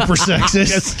sounds super sexist.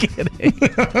 Just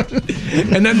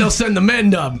kidding. And then they'll send the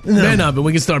men up, and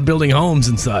we can start building homes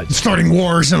and such. Starting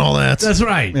wars and all that. That's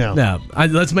right. Yeah.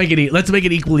 Let's make it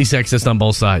equally sexist on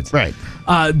both sides. Right.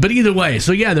 But either way,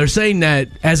 so yeah, they're saying that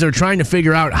as they're trying to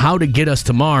figure out how to get us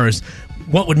to Mars,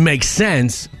 what would make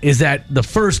sense is that the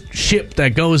first ship that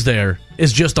goes there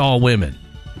is just all women.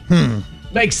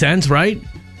 Makes sense, right?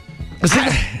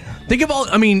 Think of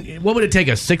what would it take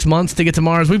us? 6 months to get to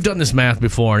Mars? We've done this math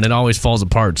before, and it always falls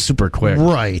apart super quick.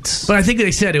 Right. But I think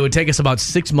they said it would take us about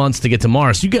 6 months to get to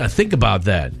Mars. So you got to think about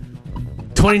that.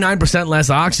 29% less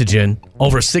oxygen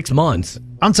over 6 months.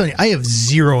 I'm telling you, I have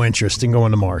zero interest in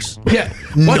going to Mars. Yeah.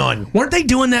 None. Weren't they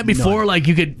doing that before? None. Like,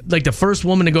 you could, like, the first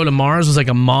woman to go to Mars was like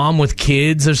a mom with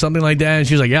kids or something like that. And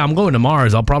she was like, yeah, I'm going to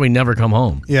Mars. I'll probably never come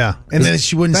home. Yeah. And then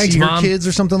she wouldn't see her kids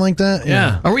or something like that.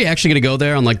 Yeah. Are we actually going to go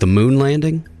there on like the moon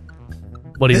landing?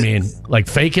 What do you mean? Like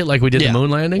fake it like we did the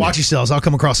moon landing? Watch yourselves. I'll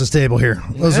come across this table here.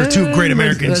 Those are two great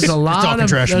Americans. There's a lot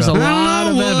of evidence.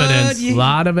 A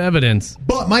lot of evidence.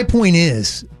 But my point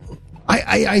is,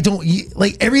 I don't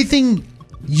like everything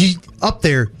up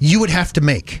there. You would have to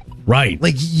make right,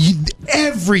 like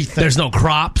everything. There's no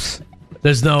crops.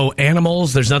 There's no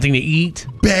animals. There's nothing to eat.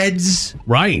 Beds.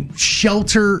 Right.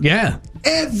 Shelter. Yeah.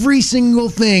 Every single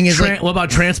thing is. What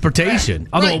about transportation?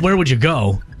 Although, where would you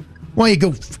go? Well, you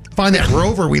go find that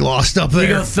rover we lost up there.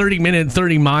 You go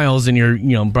 30 miles, and you're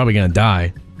probably gonna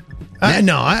die.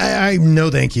 No,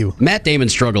 thank you. Matt Damon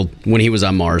struggled when he was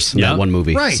on Mars in that one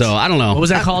movie. Right. So I don't know. What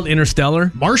was that called?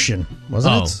 Interstellar? Martian,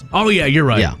 wasn't it? Oh, yeah, you're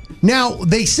right. Yeah. Now,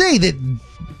 they say that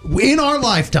in our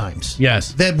lifetimes,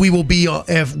 yes, that we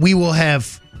will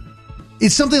have,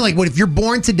 it's something like, what if you're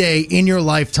born today, in your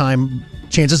lifetime,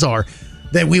 chances are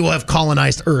that we will have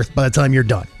colonized Earth by the time you're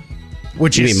done.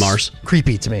 Which you is mean Mars?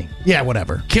 Creepy to me. Yeah,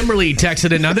 whatever. Kimberly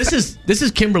texted in. Now this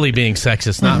is Kimberly being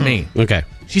sexist, not me. Okay.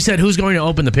 She said, "Who's going to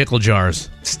open the pickle jars?"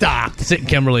 Stop,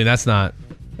 Kimberly. That's not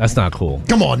cool.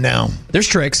 Come on now. There's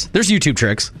tricks. There's YouTube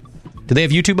tricks. Do they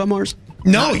have YouTube on Mars?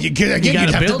 No, you'd have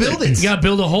to build it. You got to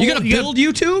build a whole. You got to build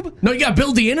YouTube? No, you got to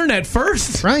build the internet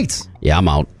first. Right. Yeah, I'm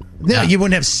out. Yeah, you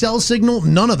wouldn't have cell signal,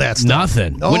 none of that stuff.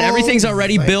 Nothing. When everything's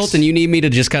already built and you need me to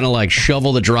just kind of like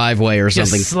shovel the driveway or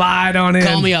something. Just slide on in.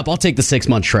 Call me up. I'll take the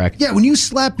 6-month trek. Yeah, when you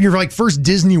slap your first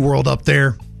Disney World up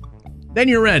there, then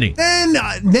you're ready. Then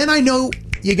I know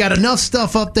you got enough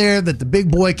stuff up there that the big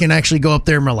boy can actually go up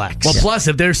there and relax. Well, plus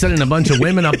if they're sending a bunch of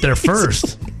women up there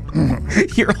first.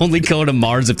 You're only going to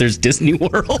Mars if there's Disney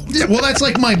World. Yeah, well, that's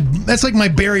like my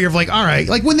barrier of all right,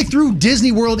 like when they threw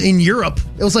Disney World in Europe,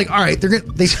 it was like, all right,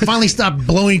 they finally stopped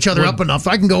blowing each other up enough.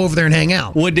 I can go over there and hang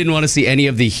out. Wood didn't want to see any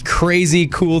of the crazy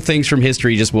cool things from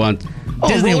history. Just want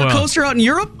Disney roller World. Coaster out in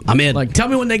Europe. I'm in. Like, tell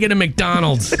me when they get a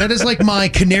McDonald's. That is like my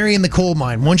canary in the coal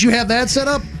mine. Once you have that set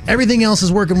up, everything else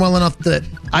is working well enough that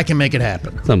I can make it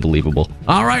happen. It's unbelievable.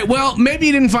 All right, well, maybe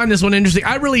you didn't find this one interesting.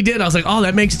 I really did. I was like, oh,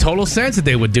 that makes total sense that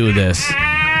they would do this.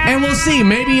 And we'll see.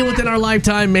 Maybe within our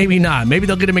lifetime, maybe not. Maybe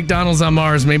they'll get a McDonald's on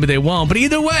Mars. Maybe they won't. But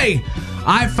either way,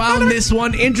 I found this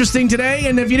one interesting today.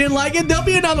 And if you didn't like it, there'll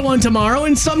be another one tomorrow.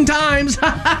 And sometimes,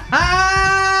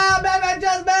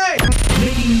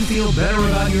 making you feel better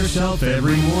about yourself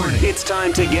every morning. It's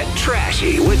time to get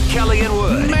trashy with Kelly and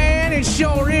Wood. Man, it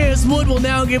sure is. Wood will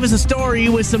now give us a story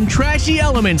with some trashy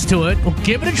elements to it. We'll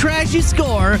give it a trashy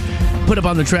score. Put up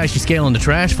on the trashy scale in the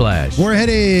trash flash. We're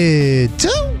headed to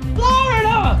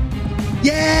Florida.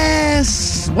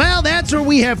 Yes. Well, that's where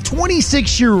we have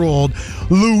 26-year-old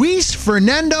Luis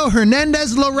Fernando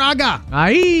Hernandez Laraga.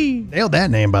 Aye. Nailed that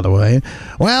name, by the way.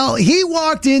 Well, he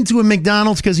walked into a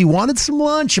McDonald's because he wanted some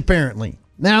lunch, apparently.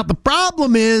 Now, the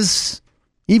problem is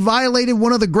he violated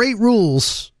one of the great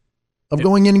rules of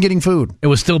going in and getting food. It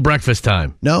was still breakfast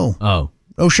time. No. Oh.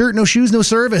 No shirt, no shoes, no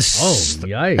service. Oh,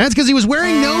 yikes. That's because he was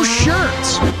wearing no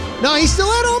shirt. No, he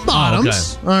still had on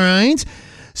bottoms. Okay. All right.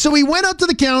 So he went up to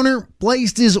the counter,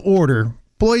 placed his order.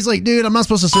 Boy's like, dude, I'm not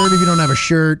supposed to serve if you don't have a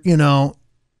shirt, Do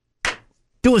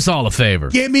us all a favor.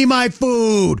 Give me my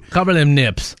food. Cover them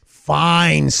nips.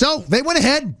 Fine. So they went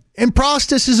ahead and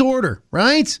processed his order,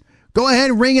 right? Go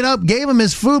ahead and ring it up, gave him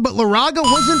his food, but Laraga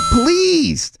wasn't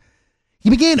pleased. He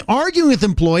began arguing with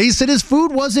employees, said his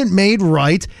food wasn't made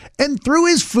right, and threw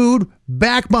his food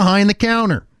back behind the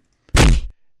counter.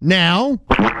 Now,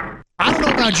 I don't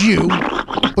know about you,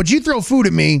 but you throw food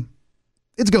at me,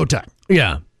 it's go time.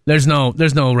 Yeah. There's no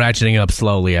ratcheting up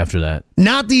slowly after that.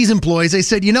 Not these employees. They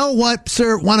said, you know what,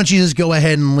 sir, why don't you just go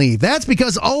ahead and leave? That's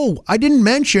because, I didn't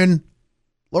mention,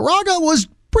 Laraga was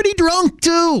pretty drunk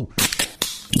too.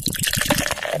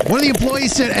 One of the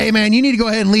employees said, hey, man, you need to go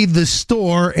ahead and leave the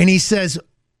store. And he says,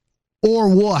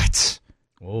 or what?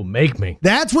 Oh, make me.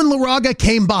 That's when Laraga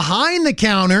came behind the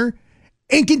counter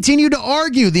and continued to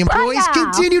argue. The employees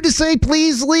continued to say,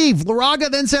 please leave. Laraga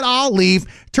then said, I'll leave.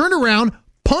 Turned around,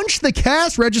 punched the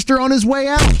cash register on his way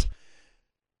out.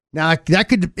 Now, that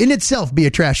could in itself be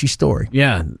a trashy story.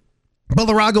 Yeah. But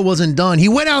Laraga wasn't done. He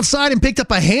went outside and picked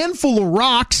up a handful of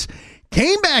rocks,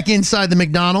 came back inside the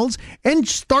McDonald's, and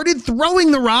started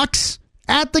throwing the rocks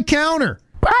at the counter.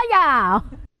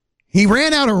 He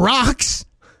ran out of rocks,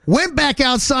 went back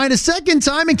outside a second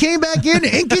time, and came back in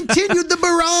and continued the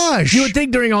barrage. You would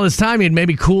think during all this time he'd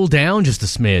maybe cool down just a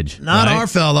smidge. Not right? our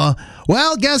fella.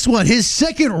 Well, guess what? His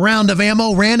second round of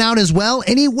ammo ran out as well,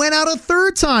 and he went out a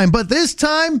third time. But this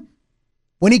time,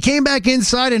 when he came back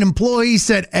inside, an employee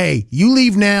said, hey, you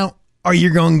leave now or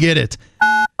you're going to get it.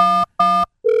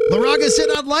 Laraga said,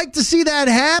 I'd like to see that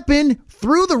happen,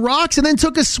 threw the rocks, and then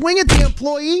took a swing at the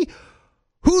employee,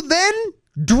 who then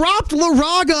dropped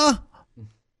Laraga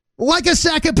like a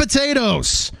sack of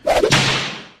potatoes.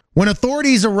 When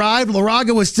authorities arrived,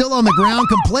 Laraga was still on the ground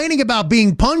complaining about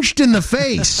being punched in the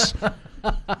face.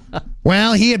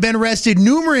 Well, he had been arrested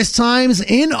numerous times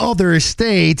in other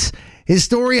states. His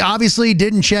story obviously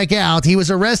didn't check out. He was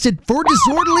arrested for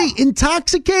disorderly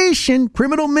intoxication,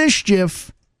 criminal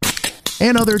mischief,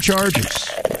 and other charges.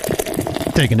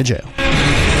 Taken to jail.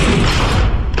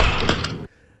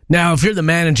 Now, if you're the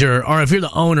manager or if you're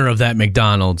the owner of that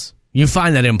McDonald's, you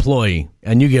find that employee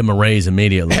and you give him a raise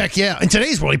immediately. Heck yeah. In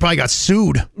today's world, he probably got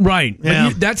sued. Right. Yeah.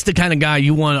 But that's the kind of guy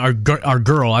you want, our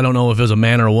girl, I don't know if it was a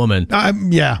man or a woman.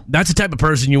 Yeah. That's the type of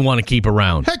person you want to keep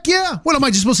around. Heck yeah. What, am I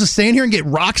just supposed to stand here and get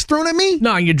rocks thrown at me?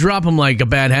 No, you drop them like a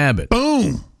bad habit.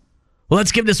 Boom. Well,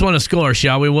 let's give this one a score,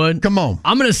 shall we, Wood? Come on.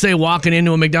 I'm going to say walking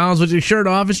into a McDonald's with your shirt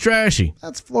off is trashy.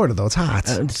 That's Florida, though. It's hot.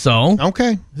 So?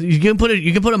 Okay. You can put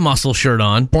a muscle shirt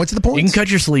on. Points to the points. You can cut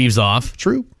your sleeves off.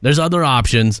 True. There's other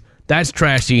options. That's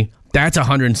trashy. That's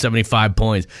 175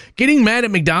 points. Getting mad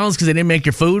at McDonald's because they didn't make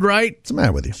your food right? What's the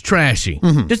matter with you? It's trashy.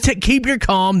 Mm-hmm. Just keep your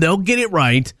calm. They'll get it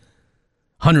right.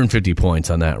 150 points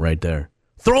on that right there.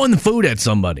 Throwing the food at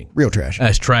somebody. Real trash.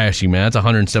 That's trashy, man. That's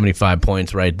 175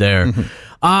 points right there.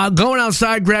 Mm-hmm. Going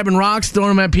outside, grabbing rocks, throwing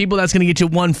them at people, that's going to get you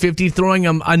 150. Throwing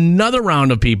them another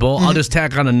round of people, I'll just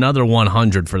tack on another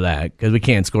 100 for that because we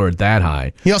can't score it that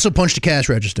high. He also punched a cash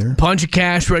register. Punch a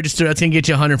cash register, that's going to get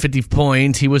you 150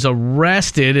 points. He was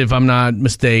arrested, if I'm not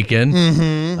mistaken.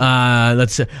 Mm-hmm.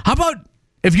 Let's see. How about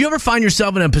if you ever find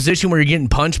yourself in a position where you're getting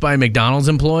punched by a McDonald's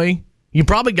employee, you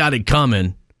probably got it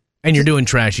coming. And you're doing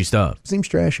trashy stuff. Seems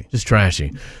trashy. Just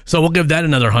trashy. So we'll give that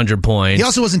another 100 points. He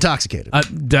also was intoxicated.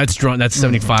 That's drunk. That's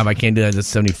 75. I can't do that. That's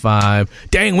 75.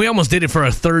 Dang, we almost did it for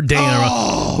a third day in a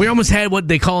row. We almost had what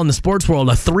they call in the sports world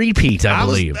a three-peat, I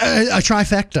believe. A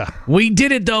trifecta. We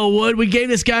did it, though, Wood. We gave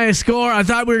this guy a score. I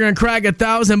thought we were going to crack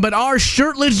 1,000, but our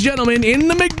shirtless gentleman in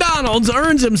the McDonald's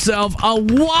earns himself a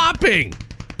whopping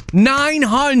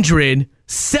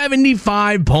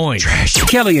 975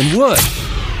 points. Kelly and Wood.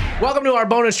 Welcome to our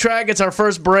bonus track. It's our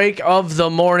first break of the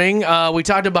morning. We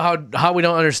talked about how we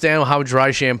don't understand how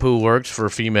dry shampoo works for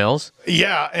females.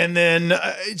 Yeah, and then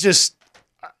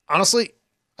honestly,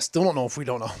 I still don't know if we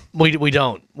don't know. We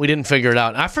don't. We didn't figure it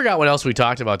out. I forgot what else we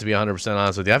talked about, to be 100%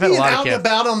 honest with you. I've had a lot of out and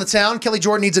about on the town. Kelly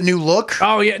Jordan needs a new look.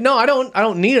 Oh yeah, no, I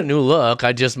don't need a new look.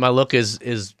 My look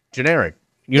is generic,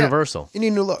 universal. Yeah, you need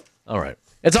a new look. All right.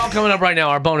 It's all coming up right now,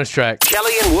 our bonus track.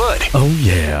 Kelly and Wood. Oh,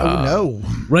 yeah. Oh, no.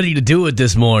 Ready to do it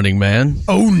this morning, man.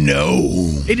 Oh, no.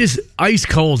 It is ice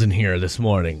cold in here this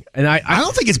morning. And I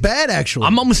don't think it's bad, actually.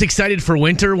 I'm almost excited for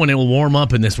winter when it will warm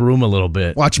up in this room a little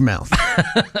bit. Watch your mouth.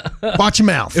 Watch your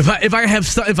mouth. If I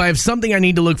have something I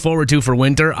need to look forward to for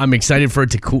winter, I'm excited for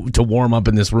it to warm up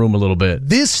in this room a little bit.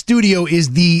 This studio is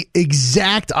the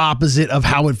exact opposite of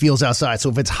how it feels outside.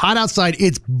 So if it's hot outside,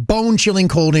 it's bone-chilling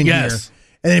cold in here.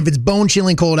 And then if it's bone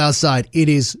chilling cold outside, it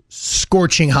is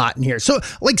scorching hot in here. So,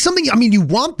 like something, I mean, you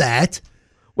want that.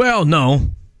 Well, no.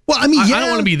 Well, I mean, yeah. I don't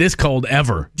want to be this cold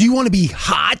ever. Do you want to be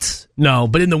hot? No,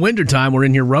 but in the wintertime, we're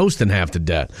in here roasting half to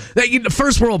death.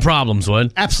 First world problems,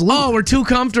 Wood. Absolutely. Oh, we're too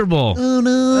comfortable. Oh,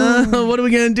 no. What are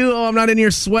we going to do? Oh, I'm not in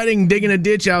here sweating, digging a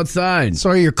ditch outside.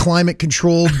 Sorry, your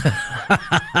climate-controlled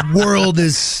world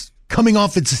is coming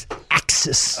off its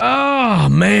axis. Oh,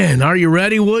 man. Are you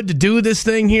ready, Wood, to do this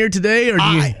thing here today? Or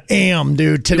I am,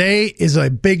 dude. Today is a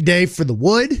big day for the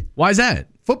Wood. Why is that?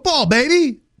 Football,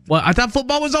 baby. Well, I thought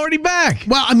football was already back.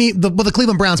 Well, I mean, the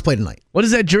Cleveland Browns play tonight. What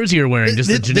is that jersey you're wearing? Just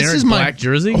a generic black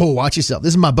jersey? Oh, watch yourself.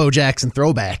 This is my Bo Jackson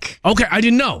throwback. Okay, I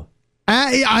didn't know.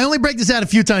 I only break this out a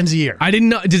few times a year. I didn't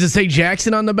know. Does it say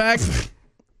Jackson on the back?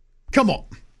 Come on.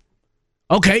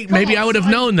 Okay, maybe I would have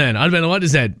known then. I'd have been, what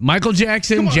is that? Michael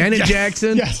Jackson? Janet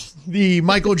Jackson? Yes. The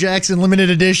Michael Jackson limited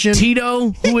edition.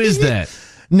 Tito? Who is that?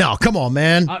 No, come on,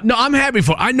 man. No, I'm happy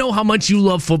for it. I know how much you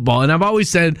love football, and I've always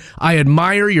said I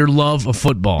admire your love of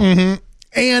football. Mm-hmm.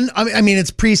 And, I mean,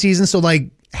 it's preseason, so,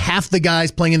 like, half the guys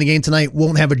playing in the game tonight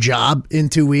won't have a job in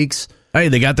 2 weeks. Hey,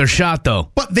 they got their shot, though.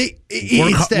 But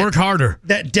work harder.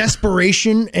 That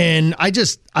desperation, and I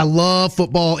love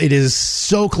football. It is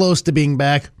so close to being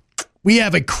back. We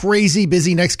have a crazy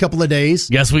busy next couple of days.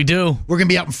 Yes, we do. We're going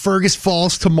to be out in Fergus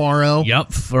Falls tomorrow.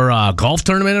 Yep, for a golf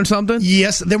tournament or something?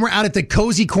 Yes. Then we're out at the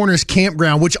Cozy Corners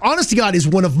Campground, which, honest to God, is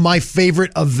one of my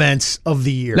favorite events of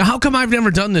the year. Now, how come I've never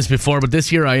done this before, but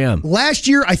this year I am? Last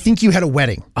year, I think you had a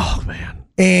wedding. Oh, man.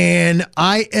 And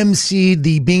I emceed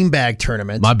the beanbag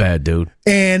tournament. My bad, dude.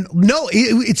 And no,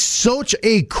 it's such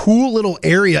a cool little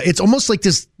area. It's almost like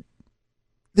this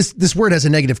word has a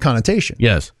negative connotation.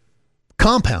 Yes.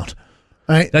 Compound.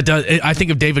 Right. That does. I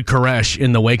think of David Koresh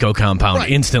in the Waco compound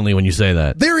instantly when you say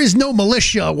that. There is no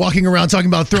militia walking around talking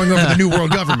about throwing over the New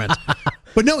World Government.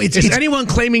 But no, it's anyone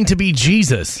claiming to be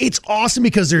Jesus. It's awesome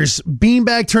because there's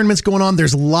beanbag tournaments going on.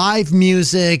 There's live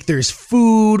music. There's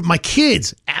food. My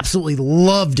kids absolutely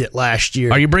loved it last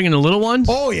year. Are you bringing the little ones?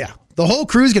 Oh, yeah. The whole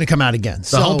crew's going to come out again.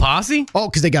 The whole posse? Oh,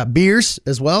 because they got beers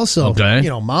as well. So, okay.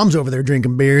 Mom's over there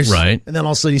drinking beers. Right. And then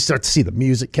all of a sudden you start to see the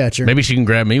music catcher. Maybe she can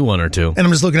grab me one or two. And I'm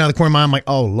just looking out of the corner of my eye. I'm like,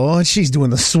 oh, Lord, she's doing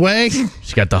the sway.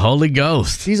 She's got the Holy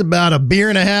Ghost. She's about a beer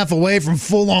and a half away from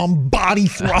full-on body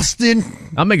thrusting.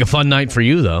 I'll make a fun night for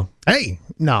you, though. Hey,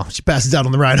 no, she passes out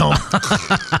on the ride home.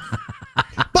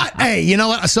 But, hey, you know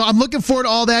what? So I'm looking forward to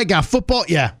all that. Got football.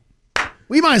 Yeah.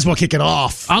 We might as well kick it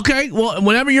off. Okay, well,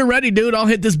 whenever you're ready, dude, I'll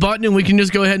hit this button and we can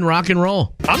just go ahead and rock and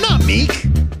roll. I'm not meek.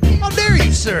 How dare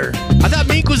you, sir? I thought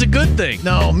meek was a good thing.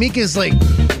 No, meek is like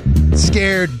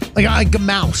scared, like a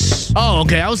mouse. Oh,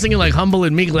 okay. I was thinking like humble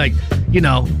and meek, like,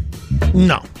 No. My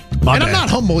and bad. I'm not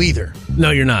humble either.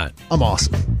 No, you're not. I'm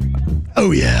awesome.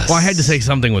 Oh, yes. Well, I had to say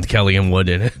something with Kelly and Wood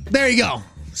in it. There you go.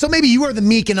 So maybe you are the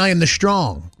meek and I am the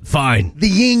strong. Fine. The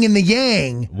yin and the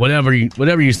yang. Whatever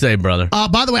you say, brother.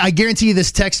 By the way, I guarantee you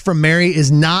this text from Mary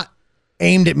is not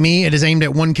aimed at me. It is aimed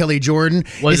at one Kelly Jordan.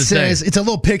 What does it says, say? It's a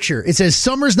little picture. It says,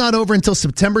 summer's not over until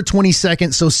September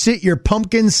 22nd, so sit your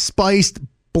pumpkin spiced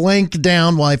blank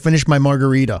down while I finish my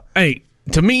margarita. Hey,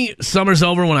 to me, summer's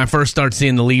over when I first start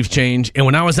seeing the leaves change. And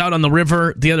when I was out on the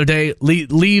river the other day,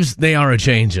 leaves, they are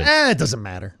a-changing. It doesn't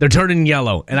matter. They're turning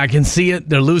yellow, and I can see it.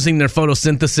 They're losing their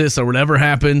photosynthesis or whatever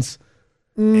happens.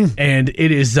 And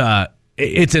it is,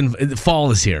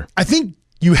 fall is here. I think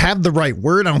you have the right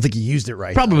word. I don't think you used it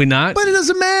right. Probably not. But it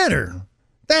doesn't matter.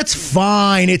 That's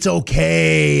fine. It's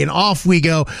okay. And off we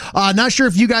go. Not sure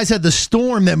if you guys had the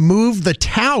storm that moved the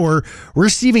tower,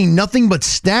 receiving nothing but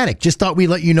static. Just thought we'd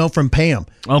let you know from Pam.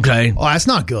 Okay. Oh, that's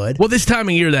not good. Well, this time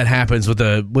of year that happens with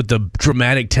the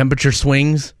dramatic temperature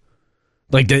swings.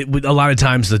 Like a lot of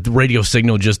times the radio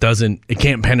signal just it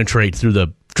can't penetrate through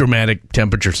the dramatic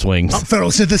temperature swings.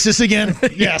 Photosynthesis again?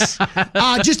 Yes.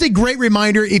 Just a great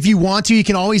reminder, if you want to, you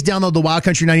can always download the Wild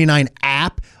Country 99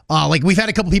 app. Like we've had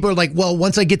a couple people are like, well,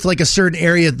 once I get to like a certain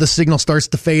area, the signal starts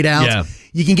to fade out. Yeah.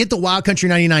 You can get the Wild Country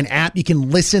 99 app. You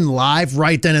can listen live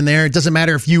right then and there. It doesn't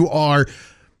matter if you are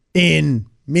in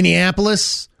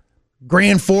Minneapolis,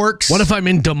 Grand Forks. What if I'm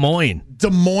in Des Moines?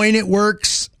 Des Moines, it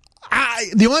works.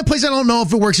 The only place I don't know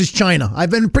if it works is China. I've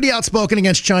been pretty outspoken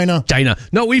against China.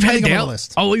 No, we've had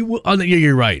list.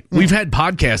 You're right. We've had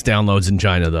podcast downloads in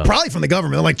China though. Probably from the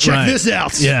government. They're like, check this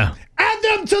out. Yeah. Add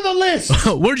them to the list.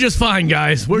 We're just fine,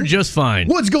 guys. We're just fine.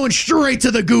 Wood's going straight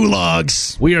to the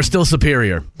gulags. We are still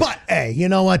superior. But hey, you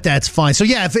know what? That's fine. So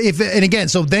yeah, and again,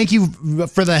 so thank you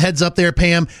for the heads up there,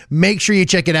 Pam. Make sure you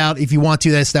check it out if you want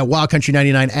to. That's that Wild Country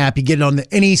 99 app. You get it on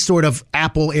any sort of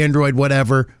Apple, Android,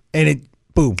 whatever, and it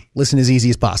boom, listen as easy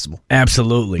as possible.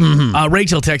 Absolutely.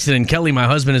 Rachel texted in, Kelly, my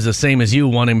husband is the same as you,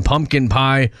 wanting pumpkin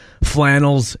pie,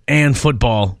 flannels, and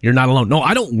football. You're not alone. No,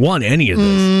 I don't want any of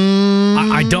this.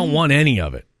 I don't want any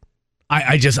of it.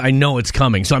 I know it's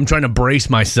coming, so I'm trying to brace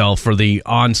myself for the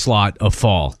onslaught of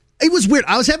fall. It was weird.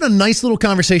 I was having a nice little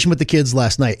conversation with the kids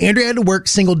last night. Andrea had to work,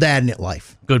 single dad in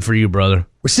life. Good for you, brother.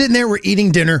 We're sitting there, we're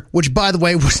eating dinner, which, by the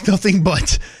way, was nothing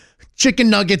but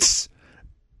chicken nuggets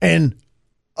and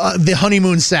the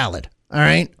honeymoon salad. All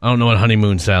right? I don't know what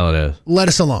honeymoon salad is.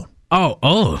 Lettuce alone.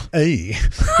 Oh. Hey.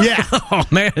 Yeah. Oh,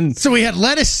 man. So we had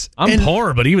lettuce. I'm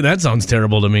poor, but even that sounds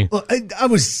terrible to me. Well,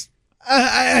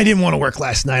 I didn't want to work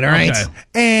last night, all right? Okay.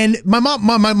 And my mom,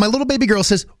 my little baby girl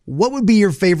says, what would be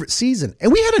your favorite season?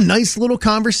 And we had a nice little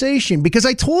conversation because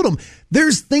I told him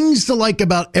there's things to like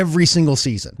about every single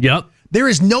season. Yep. There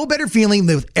is no better feeling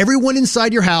than with everyone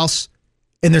inside your house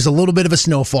and there's a little bit of a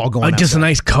snowfall going on. Just a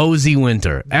nice cozy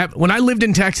winter. When I lived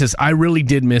in Texas, I really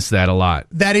did miss that a lot.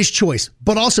 That is choice.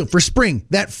 But also for spring,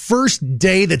 that first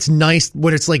day that's nice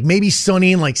when it's like maybe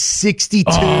sunny and like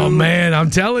 62. Oh, man, I'm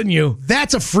telling you.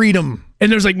 That's a freedom.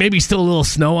 And there's like maybe still a little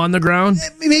snow on the ground.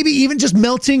 Maybe even just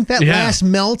melting, that last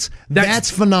melt.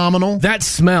 That's phenomenal. That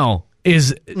smell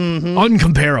is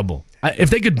uncomparable.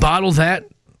 If they could bottle that.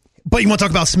 But you want to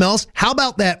talk about smells? How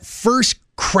about that first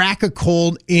crack of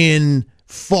cold in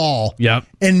fall? Yep.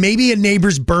 And maybe a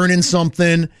neighbor's burning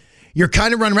something. You're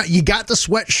kind of running around. You got the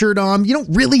sweatshirt on. You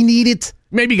don't really need it.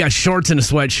 Maybe you got shorts and a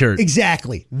sweatshirt.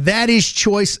 Exactly. That is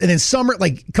choice. And in summer,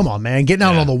 like, come on, man, getting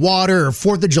out on the water or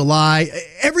 4th of July,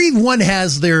 everyone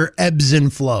has their ebbs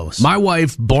and flows. My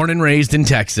wife, born and raised in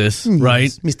Texas, right?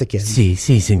 Mr. Kid. Sí,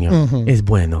 señor. Es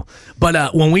bueno.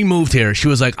 But when we moved here, she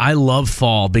was like, I love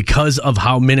fall because of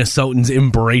how Minnesotans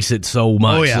embrace it so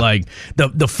much. Oh, yeah. Like,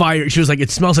 the fire, she was like,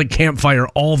 it smells like campfire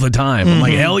all the time. I'm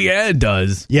like, hell yeah, it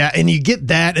does. Yeah, and you get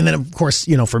that. And then, of course,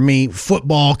 for me,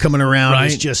 football coming around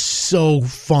is just so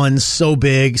fun, so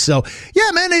big. So yeah,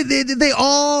 man, they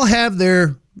all have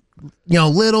their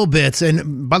little bits.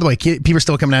 And by the way, people are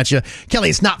still coming at you, Kelly.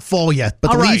 It's not fall yet,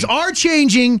 but the leaves are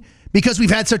changing because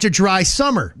we've had such a dry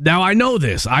summer. Now I know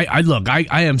this. I look.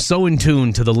 I am so in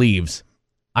tune to the leaves.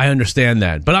 I understand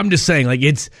that, but I'm just saying, like,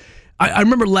 it's. I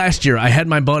remember last year I had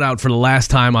my boat out for the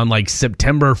last time on like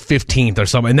September 15th or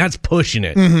something, and that's pushing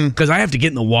it because I have to get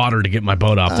in the water to get my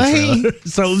boat off the trailer.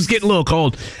 So it was getting a little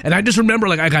cold. And I just remember,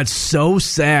 like, I got so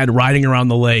sad riding around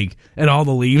the lake and all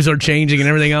the leaves are changing and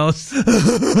everything else.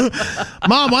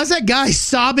 Mom, why's that guy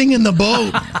sobbing in the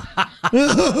boat?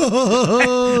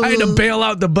 I had to bail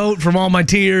out the boat from all my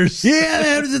tears.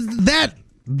 Yeah,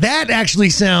 that actually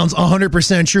sounds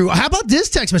 100% true. How about this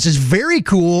text message? Very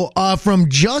cool from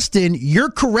Justin.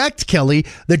 You're correct, Kelly.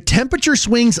 The temperature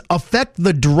swings affect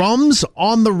the drums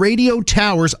on the radio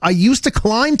towers. I used to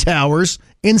climb towers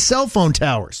and cell phone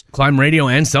towers. Climb radio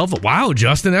and cell phone. Wow,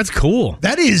 Justin, that's cool.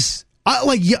 That is, I'm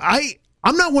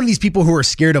not one of these people who are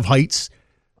scared of heights.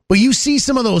 But you see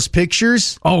some of those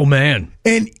pictures. Oh, man.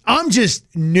 And I'm just,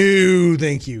 no,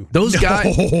 thank you. Those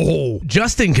guys,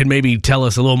 Justin can maybe tell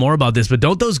us a little more about this, but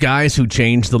don't those guys who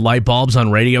change the light bulbs on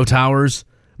radio towers,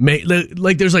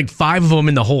 like there's like 5 of them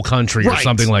in the whole country or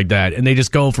something like that, and they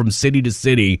just go from city to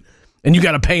city, and you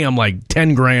got to pay them like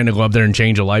 $10,000 to go up there and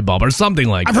change a light bulb or something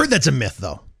like that. I've heard that's a myth,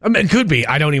 though. I mean, it could be.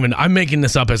 I'm making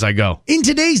this up as I go. In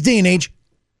today's day and age,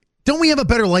 don't we have a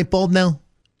better light bulb now?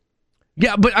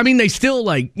 Yeah, but I mean, they still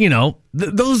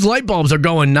those light bulbs are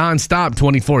going nonstop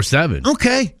 24/7.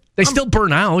 Okay. They still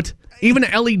burn out, even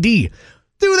an LED. Do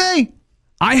they?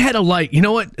 I had a light. You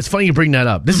know what? It's funny you bring that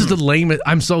up. This is the lamest.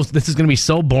 This is going to be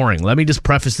so boring. Let me just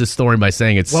preface this story by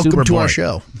saying it's super boring. Welcome to our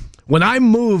show. When I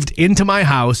moved into my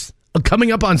house,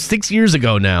 coming up on 6 years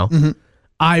ago now,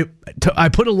 I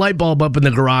put a light bulb up in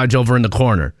the garage over in the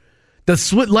corner.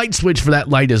 The light switch for that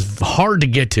light is hard to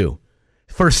get to.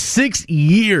 For 6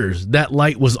 years, that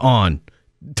light was on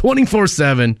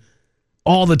 24/7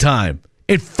 all the time.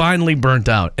 It finally burnt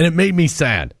out, and it made me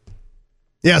sad.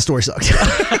 Yeah, story sucks.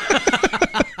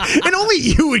 And only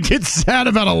you would get sad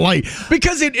about a light.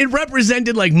 Because it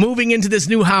represented like moving into this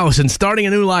new house and starting a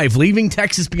new life, leaving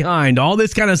Texas behind, all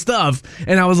this kind of stuff.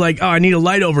 And I was like, oh, I need a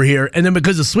light over here. And then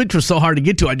because the switch was so hard to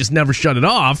get to, I just never shut it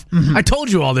off. I told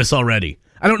you all this already.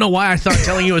 I don't know why I thought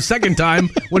telling you a second time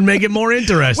would make it more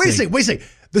interesting. Wait a second.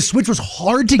 The switch was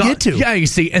hard to get to. Yeah, you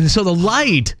see. And so the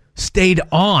light stayed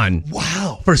on.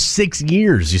 Wow. For 6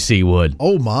 years, you see, Wood.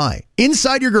 Oh, my.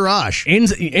 Inside your garage.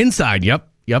 Inside,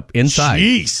 yep, inside.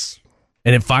 Jeez.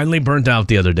 And it finally burnt out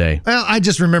the other day. Well, I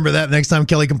just remember that next time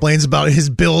Kelly complains about his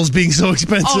bills being so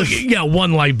expensive. Oh, yeah,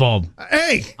 one light bulb.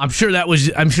 Hey. I'm sure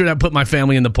that put my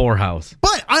family in the poorhouse.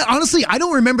 But I honestly, I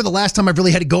don't remember the last time I've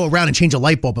really had to go around and change a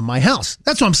light bulb in my house.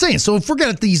 That's what I'm saying. So if we're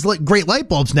getting these great light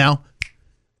bulbs now,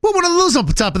 put one of those up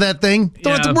the top of that thing.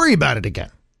 Don't have to worry about it again.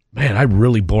 Man, I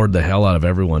really bored the hell out of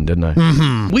everyone, didn't I?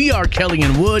 Mm-hmm. We are Kelly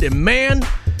and Wood, and man,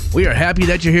 we are happy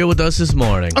that you're here with us this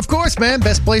morning. Of course, man.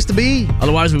 Best place to be.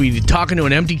 Otherwise, we'd be talking to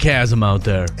an empty chasm out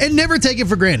there. And never take it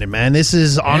for granted, man. This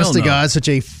is, honest to God, such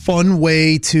a fun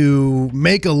way to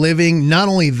make a living. Not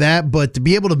only that, but to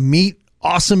be able to meet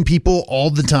awesome people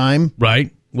all the time.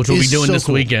 Right. Which we'll be doing this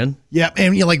weekend. Yeah.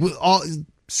 And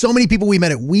so many people we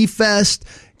met at WeFest.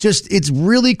 Just, it's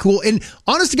really cool. And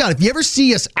honest to God, if you ever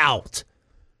see us out,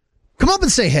 come up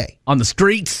and say hey. On the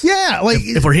streets? Yeah.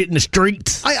 If we're hitting the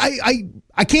streets.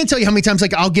 I can't tell you how many times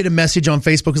I'll get a message on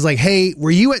Facebook. It's like, hey,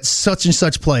 were you at such and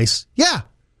such place? Yeah.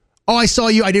 Oh, I saw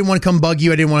you. I didn't want to come bug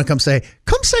you. I didn't want to come say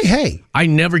hey. I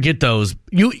never get those.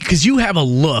 Because you have a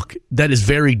look that is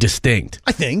very distinct.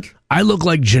 I think. I look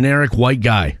like generic white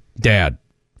guy, dad.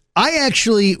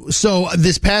 So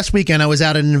this past weekend I was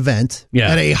at an event,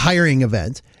 at a hiring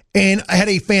event. And I had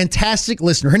a fantastic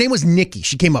listener. Her name was Nikki.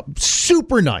 She came up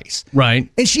super nice. Right.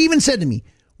 And she even said to me,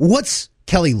 what's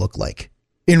Kelly look like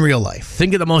in real life?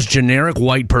 Think of the most generic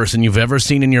white person you've ever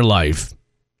seen in your life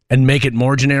and make it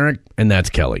more generic, and that's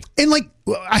Kelly. And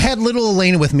I had little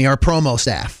Elena with me, our promo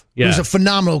staff, who's a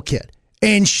phenomenal kid.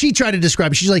 And she tried to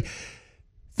describe it. She's like,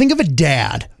 think of a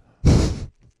dad.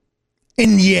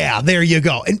 And there you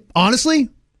go. And honestly,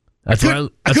 I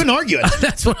couldn't argue it.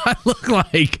 That's what I look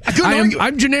like.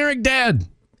 I'm generic dad.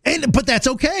 But that's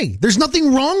okay. There's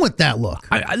nothing wrong with that look.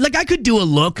 I could do a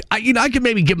look. I could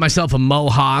maybe give myself a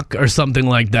mohawk or something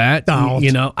like that.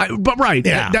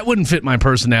 That wouldn't fit my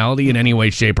personality in any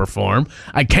way, shape, or form.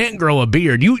 I can't grow a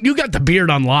beard. You got the beard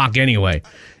on lock anyway.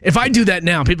 If I do that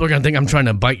now, people are going to think I'm trying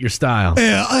to bite your style.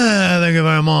 Yeah, thank you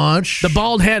very much. The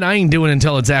bald head I ain't doing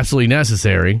until it's absolutely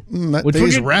necessary. Which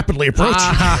is rapidly approaching.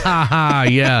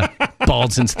 Yeah.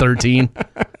 Bald since 13.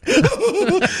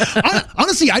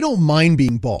 Honestly, I don't mind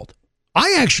being bald.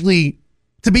 I actually,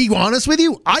 to be honest with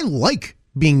you, I like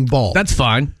being bald. That's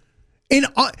fine. And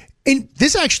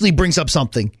this actually brings up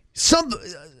something.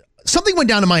 Something went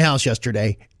down to my house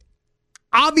yesterday.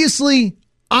 Obviously,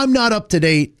 I'm not up to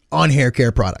date on hair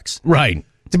care products. Right.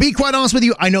 To be quite honest with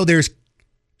you, I know there's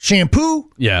shampoo.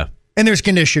 Yeah. And there's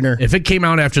conditioner. If it came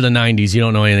out after the 90s, you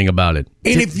don't know anything about it.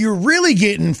 And if you're really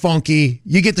getting funky,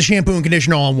 you get the shampoo and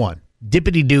conditioner all in one.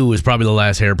 Dippity-Doo was probably the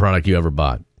last hair product you ever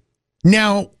bought.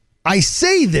 Now, I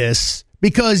say this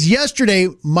because yesterday,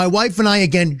 my wife and I,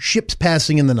 again, ships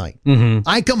passing in the night. Mm-hmm.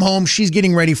 I come home, she's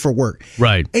getting ready for work.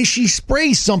 Right. And she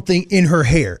sprays something in her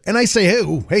hair. And I say,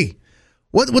 hey,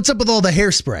 what's up with all the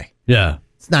hairspray? Yeah.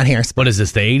 It's not hairspray. What is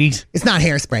this, the 80s? It's not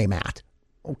hairspray, Matt.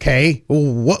 Okay.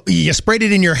 Well, what? You sprayed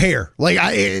it in your hair.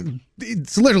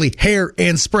 It's literally hair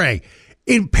and spray.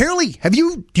 And apparently,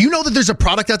 do you know that there's a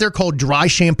product out there called dry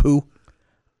shampoo?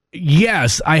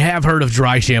 Yes, I have heard of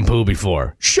dry shampoo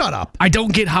before. Shut up. I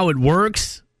don't get how it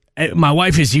works. My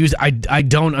wife has used I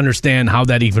don't understand how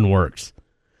that even works.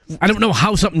 I don't know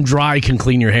how something dry can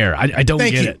clean your hair. I don't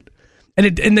get it.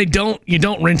 And you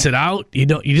don't rinse it out. You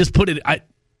just put it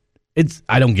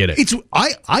I don't get it.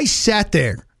 I sat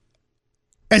there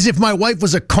as if my wife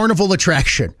was a carnival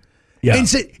attraction. Yeah. And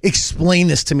said, explain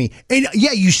this to me. And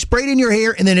you spray it in your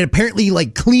hair and then it apparently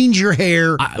cleans your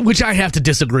hair. Which I have to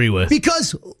disagree with.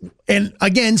 Because, and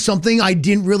again, something I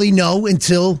didn't really know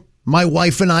until my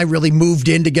wife and I really moved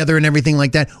in together and everything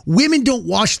like that. Women don't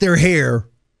wash their hair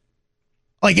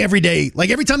every day.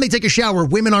 Every time they take a shower,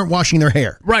 women aren't washing their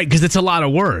hair. Right, because it's a lot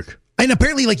of work. And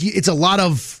apparently it's a lot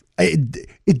of,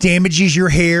 it damages your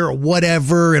hair or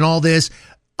whatever and all this.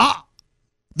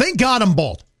 Thank God I'm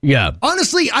bald. Yeah.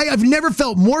 Honestly, I've never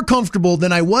felt more comfortable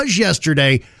than I was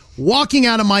yesterday walking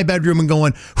out of my bedroom and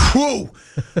going, whoa,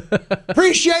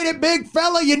 appreciate it, big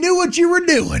fella. You knew what you were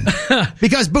doing.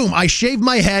 Because, boom, I shave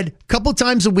my head a couple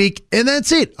times a week, and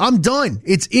that's it. I'm done.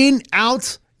 It's in,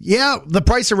 out. Yeah, the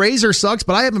price of razor sucks,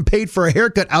 but I haven't paid for a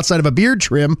haircut outside of a beard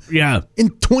trim in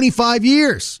 25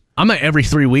 years. I'm an every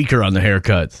 3-weeker on the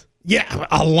haircuts. Yeah,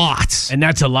 a lot. And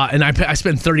that's a lot. And I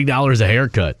spend $30 a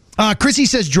haircut. Chrissy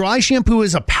says dry shampoo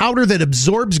is a powder that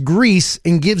absorbs grease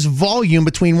and gives volume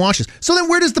between washes. So then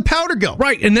where does the powder go?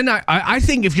 Right. And then I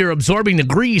think if you're absorbing the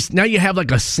grease, now you have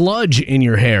a sludge in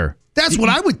your hair. That's what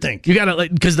I would think. You got to,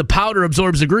 because the powder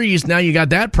absorbs the grease, now you got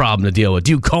that problem to deal with.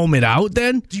 Do you comb it out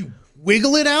then? Do you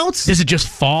wiggle it out? Does it just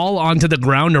fall onto the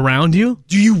ground around you?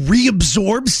 Do you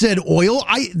reabsorb said oil?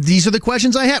 These are the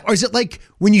questions I have. Or is it like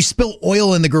when you spill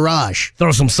oil in the garage?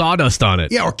 Throw some sawdust on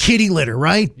it. Yeah, or kitty litter,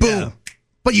 right? Boom. Yeah.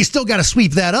 But you still got to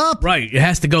sweep that up. Right. It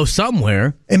has to go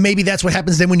somewhere. And maybe that's what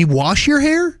happens then when you wash your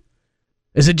hair?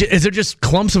 Is it just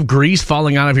clumps of grease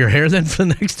falling out of your hair then for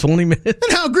the next 20 minutes?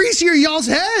 And how greasy are y'all's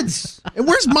heads? And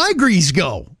where's my grease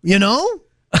go? You know?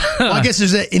 Well, I guess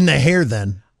there's that in the hair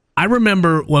then. I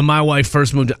remember when my wife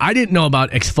first moved, I didn't know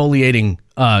about exfoliating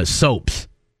soaps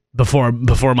before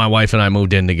my wife and I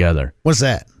moved in together. What's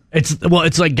that?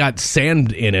 It's like got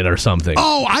sand in it or something.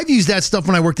 Oh, I've used that stuff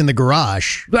when I worked in the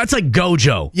garage. That's like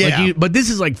Gojo. Yeah. But this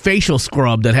is like facial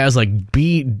scrub that has like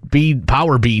bead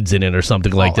power beads in it or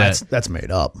something like that. That's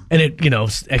made up. And it,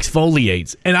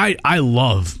 exfoliates. And I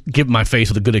love giving my face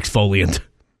with a good exfoliant.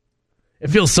 It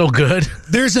feels so good.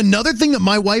 There's another thing that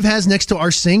my wife has next to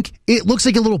our sink. It looks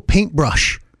like a little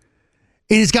paintbrush.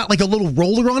 And it's got like a little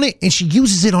roller on it, and she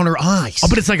uses it on her eyes. Oh,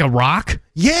 but it's like a rock?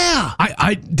 Yeah.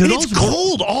 It's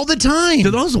cold all the time.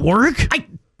 Do those work?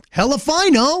 Hell if I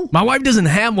know. My wife doesn't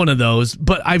have one of those,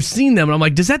 but I've seen them, and I'm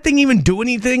like, does that thing even do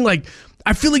anything? Like,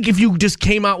 I feel like if you just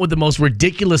came out with the most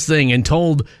ridiculous thing and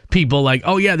told people, like,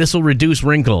 oh, yeah, this will reduce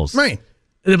wrinkles. Right.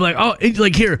 They'd be like, oh,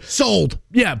 here. Sold.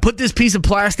 Yeah, put this piece of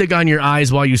plastic on your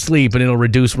eyes while you sleep, and it'll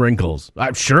reduce wrinkles.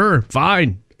 Sure,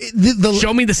 fine.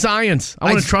 Show me the science. I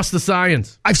want to trust the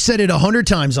science. I've said it 100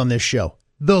 times on this show.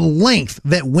 The length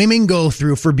that women go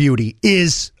through for beauty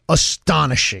is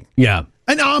astonishing. Yeah.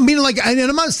 And I mean,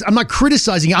 I'm not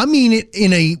criticizing. I mean it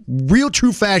in a real,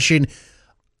 true fashion.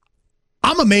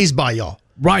 I'm amazed by y'all.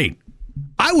 Right.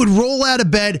 I would roll out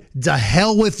of bed. To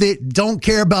hell with it. Don't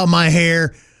care about my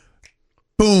hair.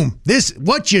 Boom.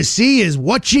 What you see is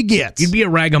what you get. You'd be a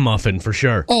ragamuffin for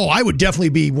sure. Oh, I would definitely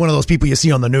be one of those people you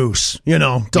see on the news,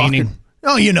 talking. Meaning?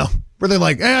 Oh, where they're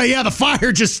like, yeah, the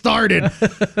fire just started.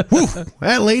 Whew,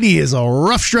 that lady is a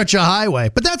rough stretch of highway.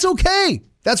 But that's okay.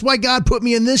 That's why God put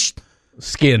me in this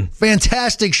skin.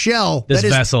 Fantastic shell. This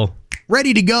vessel.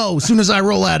 Ready to go as soon as I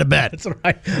roll out of bed. That's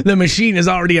right. The machine is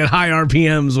already at high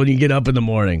RPMs when you get up in the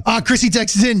morning. Chrissy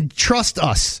texts in, trust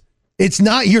us. It's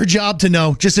not your job to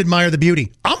know. Just admire the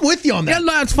beauty. I'm with you on that.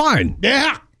 Yeah, that's fine.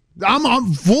 Yeah.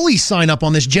 I'm fully sign up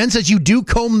on this. Jen says you do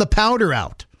comb the powder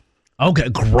out. Okay,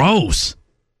 gross.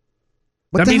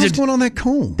 What the hell's going on that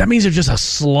comb? That means there's just a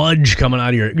sludge coming out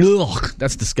of your... Ugh,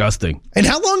 that's disgusting. And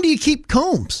how long do you keep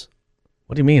combs?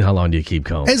 What do you mean, how long do you keep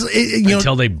combs?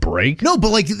 Until they break? No, but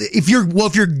like if you're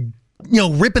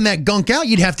ripping that gunk out,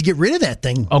 you'd have to get rid of that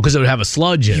thing. Oh, because it would have a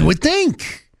sludge in it. You would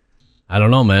think. I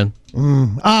don't know, man.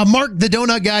 Mark, the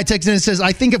donut guy, texts in and says,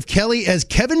 I think of Kelly as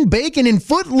Kevin Bacon in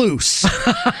Footloose.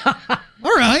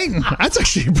 All right. That's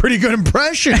actually a pretty good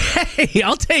impression. Hey,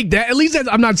 I'll take that. At least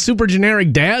I'm not super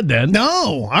generic dad then.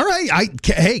 No. All right.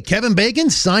 Hey, Kevin Bacon,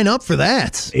 sign up for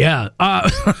that. Yeah.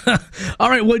 All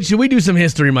right. Should we do some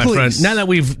history, my friend? Now that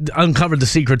we've uncovered the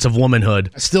secrets of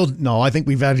womanhood. No, I think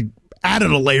we've added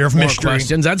a layer of mystery. More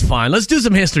questions. That's fine. Let's do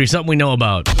some history, something we know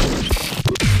about.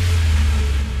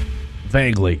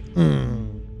 Vaguely.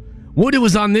 Wood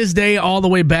was on this day all the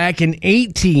way back in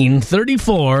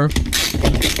 1834.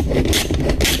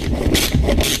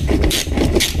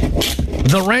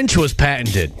 The wrench was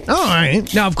patented. All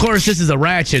right. Now, of course, this is a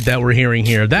ratchet that we're hearing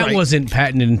here. That wasn't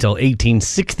patented until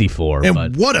 1864.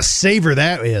 And what a saver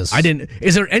that is.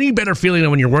 Is there any better feeling than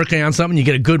when you're working on something, you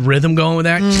get a good rhythm going with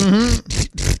that?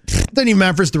 Doesn't even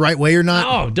matter if it's the right way or not.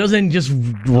 Oh, it doesn't just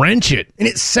wrench it. And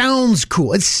it sounds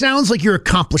cool. It sounds like you're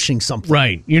accomplishing something.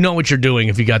 Right. You know what you're doing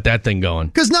if you got that thing going.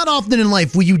 Because not often in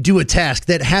life will you do a task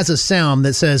that has a sound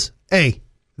that says, hey,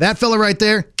 that fella right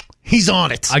there, he's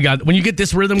on it. When you get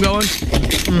this rhythm going,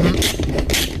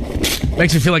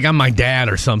 makes me feel like I'm my dad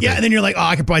or something. Yeah, and then you're like,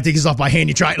 I could probably take this off by hand.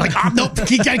 You try it. Like, nope,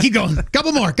 gotta keep going.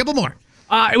 Couple more.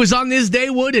 It was on this day,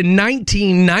 Wood, in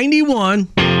 1991.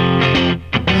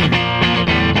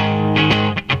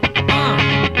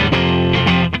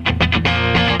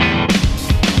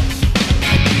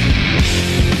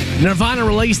 Nirvana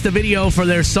released the video for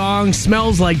their song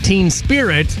Smells Like Teen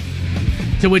Spirit,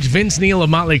 to which Vince Neil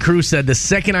of Motley Crue said, the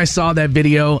second I saw that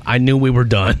video, I knew we were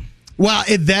done. Wow,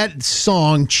 that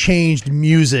song changed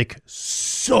music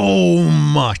so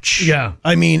much. Yeah.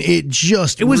 I mean, it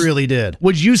really did.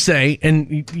 Would you say,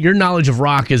 and your knowledge of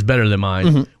rock is better than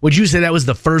mine, would you say that was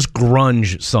the first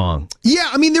grunge song? Yeah,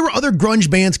 I mean, there were other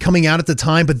grunge bands coming out at the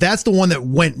time, but that's the one that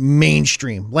went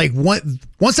mainstream. Like,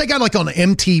 once that got like on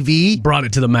MTV. Brought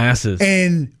it to the masses.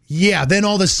 And yeah, then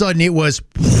all of a sudden it was,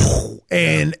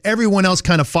 and everyone else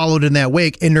kind of followed in that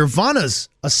wake. And Nirvana's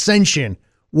ascension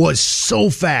was so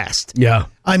fast. Yeah.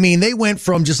 I mean, they went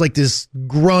from just like this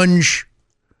grunge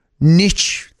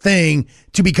niche thing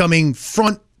to becoming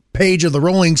front page of the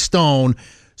Rolling Stone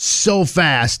so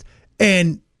fast.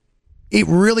 And it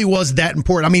really was that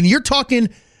important. I mean, you're talking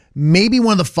maybe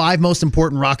one of the 5 most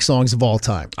important rock songs of all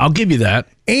time. I'll give you that.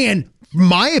 And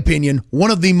my opinion,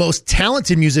 one of the most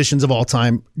talented musicians of all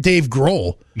time, Dave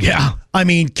Grohl. Yeah. I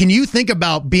mean, can you think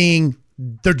about being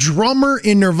the drummer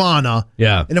in Nirvana?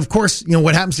 Yeah. And of course,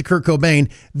 what happens to Kurt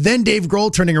Cobain, then Dave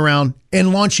Grohl turning around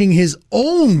and launching his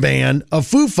own band of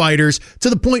Foo Fighters to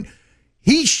the point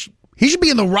he should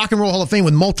be in the Rock and Roll Hall of Fame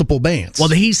with multiple bands. Well,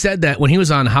 he said that when he was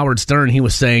on Howard Stern, he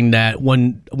was saying that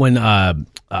when I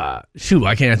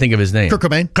can't think of his name. Kurt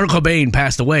Cobain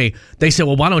passed away. They said,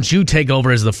 well, why don't you take over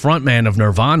as the front man of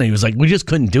Nirvana? He was like, we just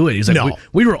couldn't do it. He was like, No.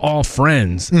 we were all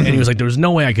friends. And he was like, there was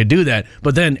no way I could do that.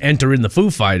 But then enter in the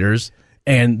Foo Fighters,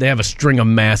 and they have a string of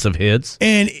massive hits.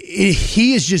 And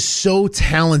he is just so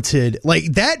talented. Like,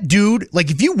 that dude, like,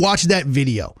 if you watch that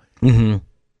video, the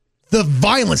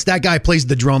violence that guy plays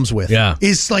the drums with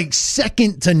is like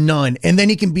second to none. And then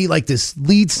he can be like this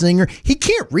lead singer. He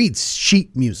can't read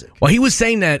sheet music. Well, he was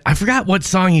saying that, I forgot what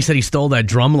song he said he stole that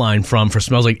drum line from for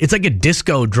Smells Like. It's like a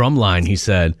disco drum line, he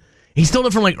said. He stole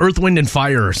it from like Earth, Wind, and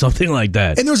Fire or something like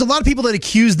that. And there was a lot of people that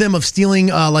accused them of stealing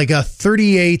like a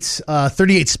 38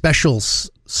 Specials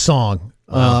song.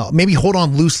 Maybe Hold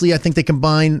On Loosely, I think they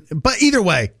combine. But either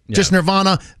way, just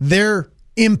Nirvana, their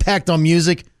impact on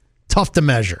music, tough to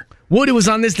measure. Woody was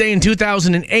on this day in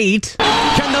 2008.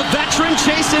 Can the veteran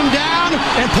chase him down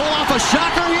and pull off a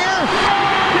shocker here?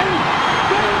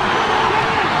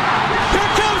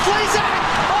 Here comes Lisa!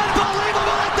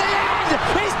 Unbelievable at the end!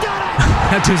 He's done it!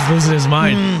 That dude's losing his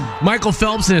mind. Michael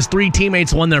Phelps and his 3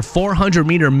 teammates won their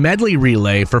 400-meter medley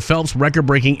relay for Phelps'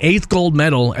 record-breaking 8th gold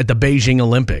medal at the Beijing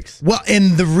Olympics. Well,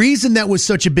 and the reason that was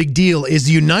such a big deal is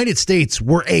the United States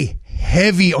were a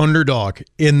heavy underdog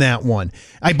in that one.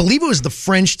 I believe it was the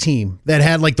French team that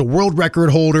had like the world record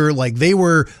holder. Like, they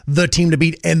were the team to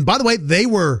beat. And by the way, they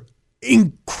were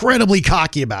incredibly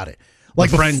cocky about it. Like,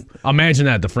 imagine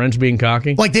that, the French being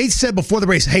cocky. Like, they said before the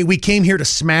race, hey, we came here to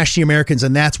smash the Americans,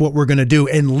 and that's what we're going to do.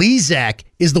 And Lezak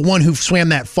is the one who swam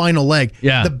that final leg.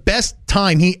 Yeah. The best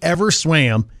time he ever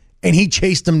swam, and he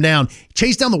chased him down.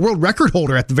 Chased down the world record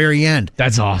holder at the very end.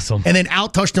 That's awesome. And then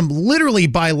out-touched him literally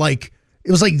by like, it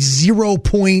was like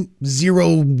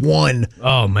 0.01.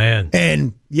 Oh, man.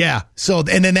 And yeah,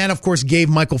 and then that, of course, gave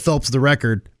Michael Phelps the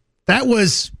record.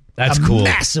 That's cool.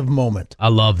 Massive moment. I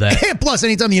love that. And plus,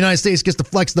 anytime the United States gets to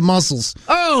flex the muscles.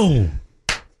 Oh!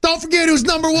 Don't forget who's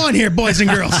number one here, boys and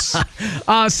girls.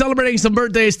 Celebrating some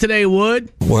birthdays today,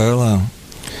 Wood. Well,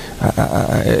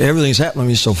 everything's happened to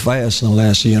me so fast in the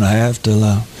last year and a half till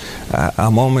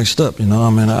I'm all mixed up,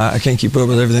 I can't keep up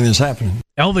with everything that's happening.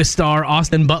 Elvis star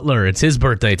Austin Butler. It's his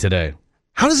birthday today.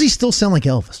 How does he still sound like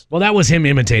Elvis? Well, that was him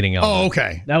imitating Elvis. Oh,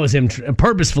 okay. That was him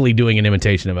purposefully doing an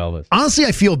imitation of Elvis. Honestly,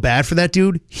 I feel bad for that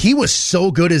dude. He was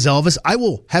so good as Elvis. I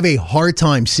will have a hard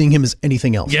time seeing him as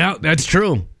anything else. Yeah, that's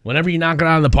true. Whenever you knock it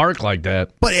out of the park like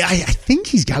that. But I think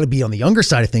he's got to be on the younger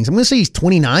side of things. I'm going to say he's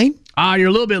 29. You're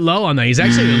a little bit low on that. He's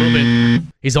actually a little bit...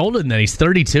 He's older than that. He's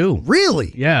 32.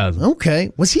 Really? Yeah.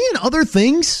 Okay. Was he in other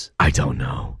things? I don't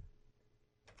know.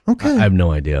 Okay. I have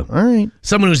no idea. All right.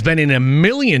 Someone who's been in a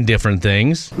million different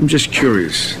things. I'm just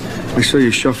curious. I saw you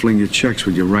shuffling your checks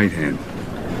with your right hand.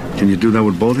 Can you do that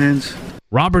with both hands?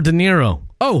 Robert De Niro.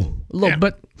 Oh, a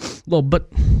little bit.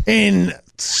 In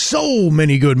so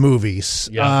many good movies.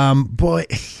 Yeah. Boy,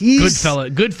 he's...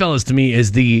 Goodfellas to me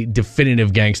is the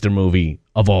definitive gangster movie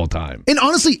of all time. And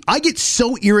honestly, I get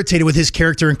so irritated with his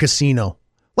character in Casino.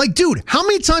 Like, dude, how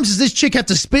many times does this chick have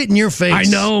to spit in your face? I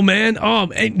know, man.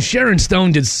 And Sharon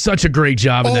Stone did such a great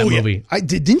job in that movie. I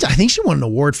think she won an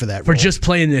award for that for role. just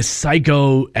playing this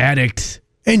psycho addict.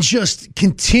 And just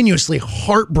continuously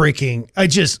heartbreaking.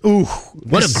 What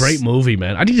a great movie,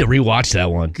 man. I need to rewatch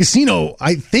that one. Casino,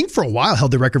 I think for a while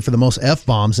held the record for the most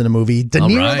F-bombs in a movie. De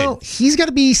Niro, though, he's got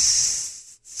to be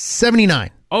 79.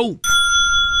 Oh.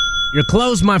 You're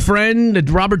close, my friend.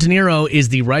 Robert De Niro is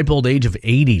the ripe old age of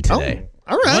 80 today. Oh.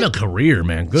 All right. What a career,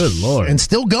 man. Good Lord. And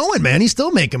still going, man. He's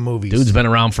still making movies. Dude's been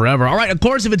around forever. All right, of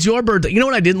course, if it's your birthday. You know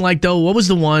what I didn't like, though? What was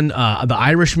the one, The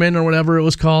Irishman or whatever it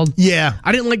was called? Yeah.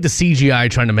 I didn't like the CGI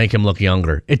trying to make him look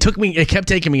younger. It kept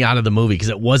taking me out of the movie because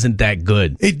it wasn't that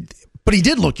good. But he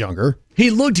did look younger. He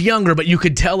looked younger, but you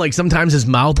could tell, like, sometimes his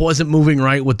mouth wasn't moving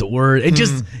right with the word. It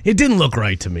didn't look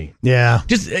right to me. Yeah.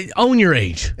 Just own your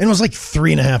age. And it was like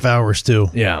 3.5 hours, too.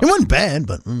 Yeah. It wasn't bad,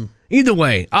 but... Either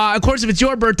way, of course, if it's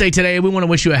your birthday today, we want to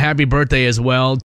wish you a happy birthday as well.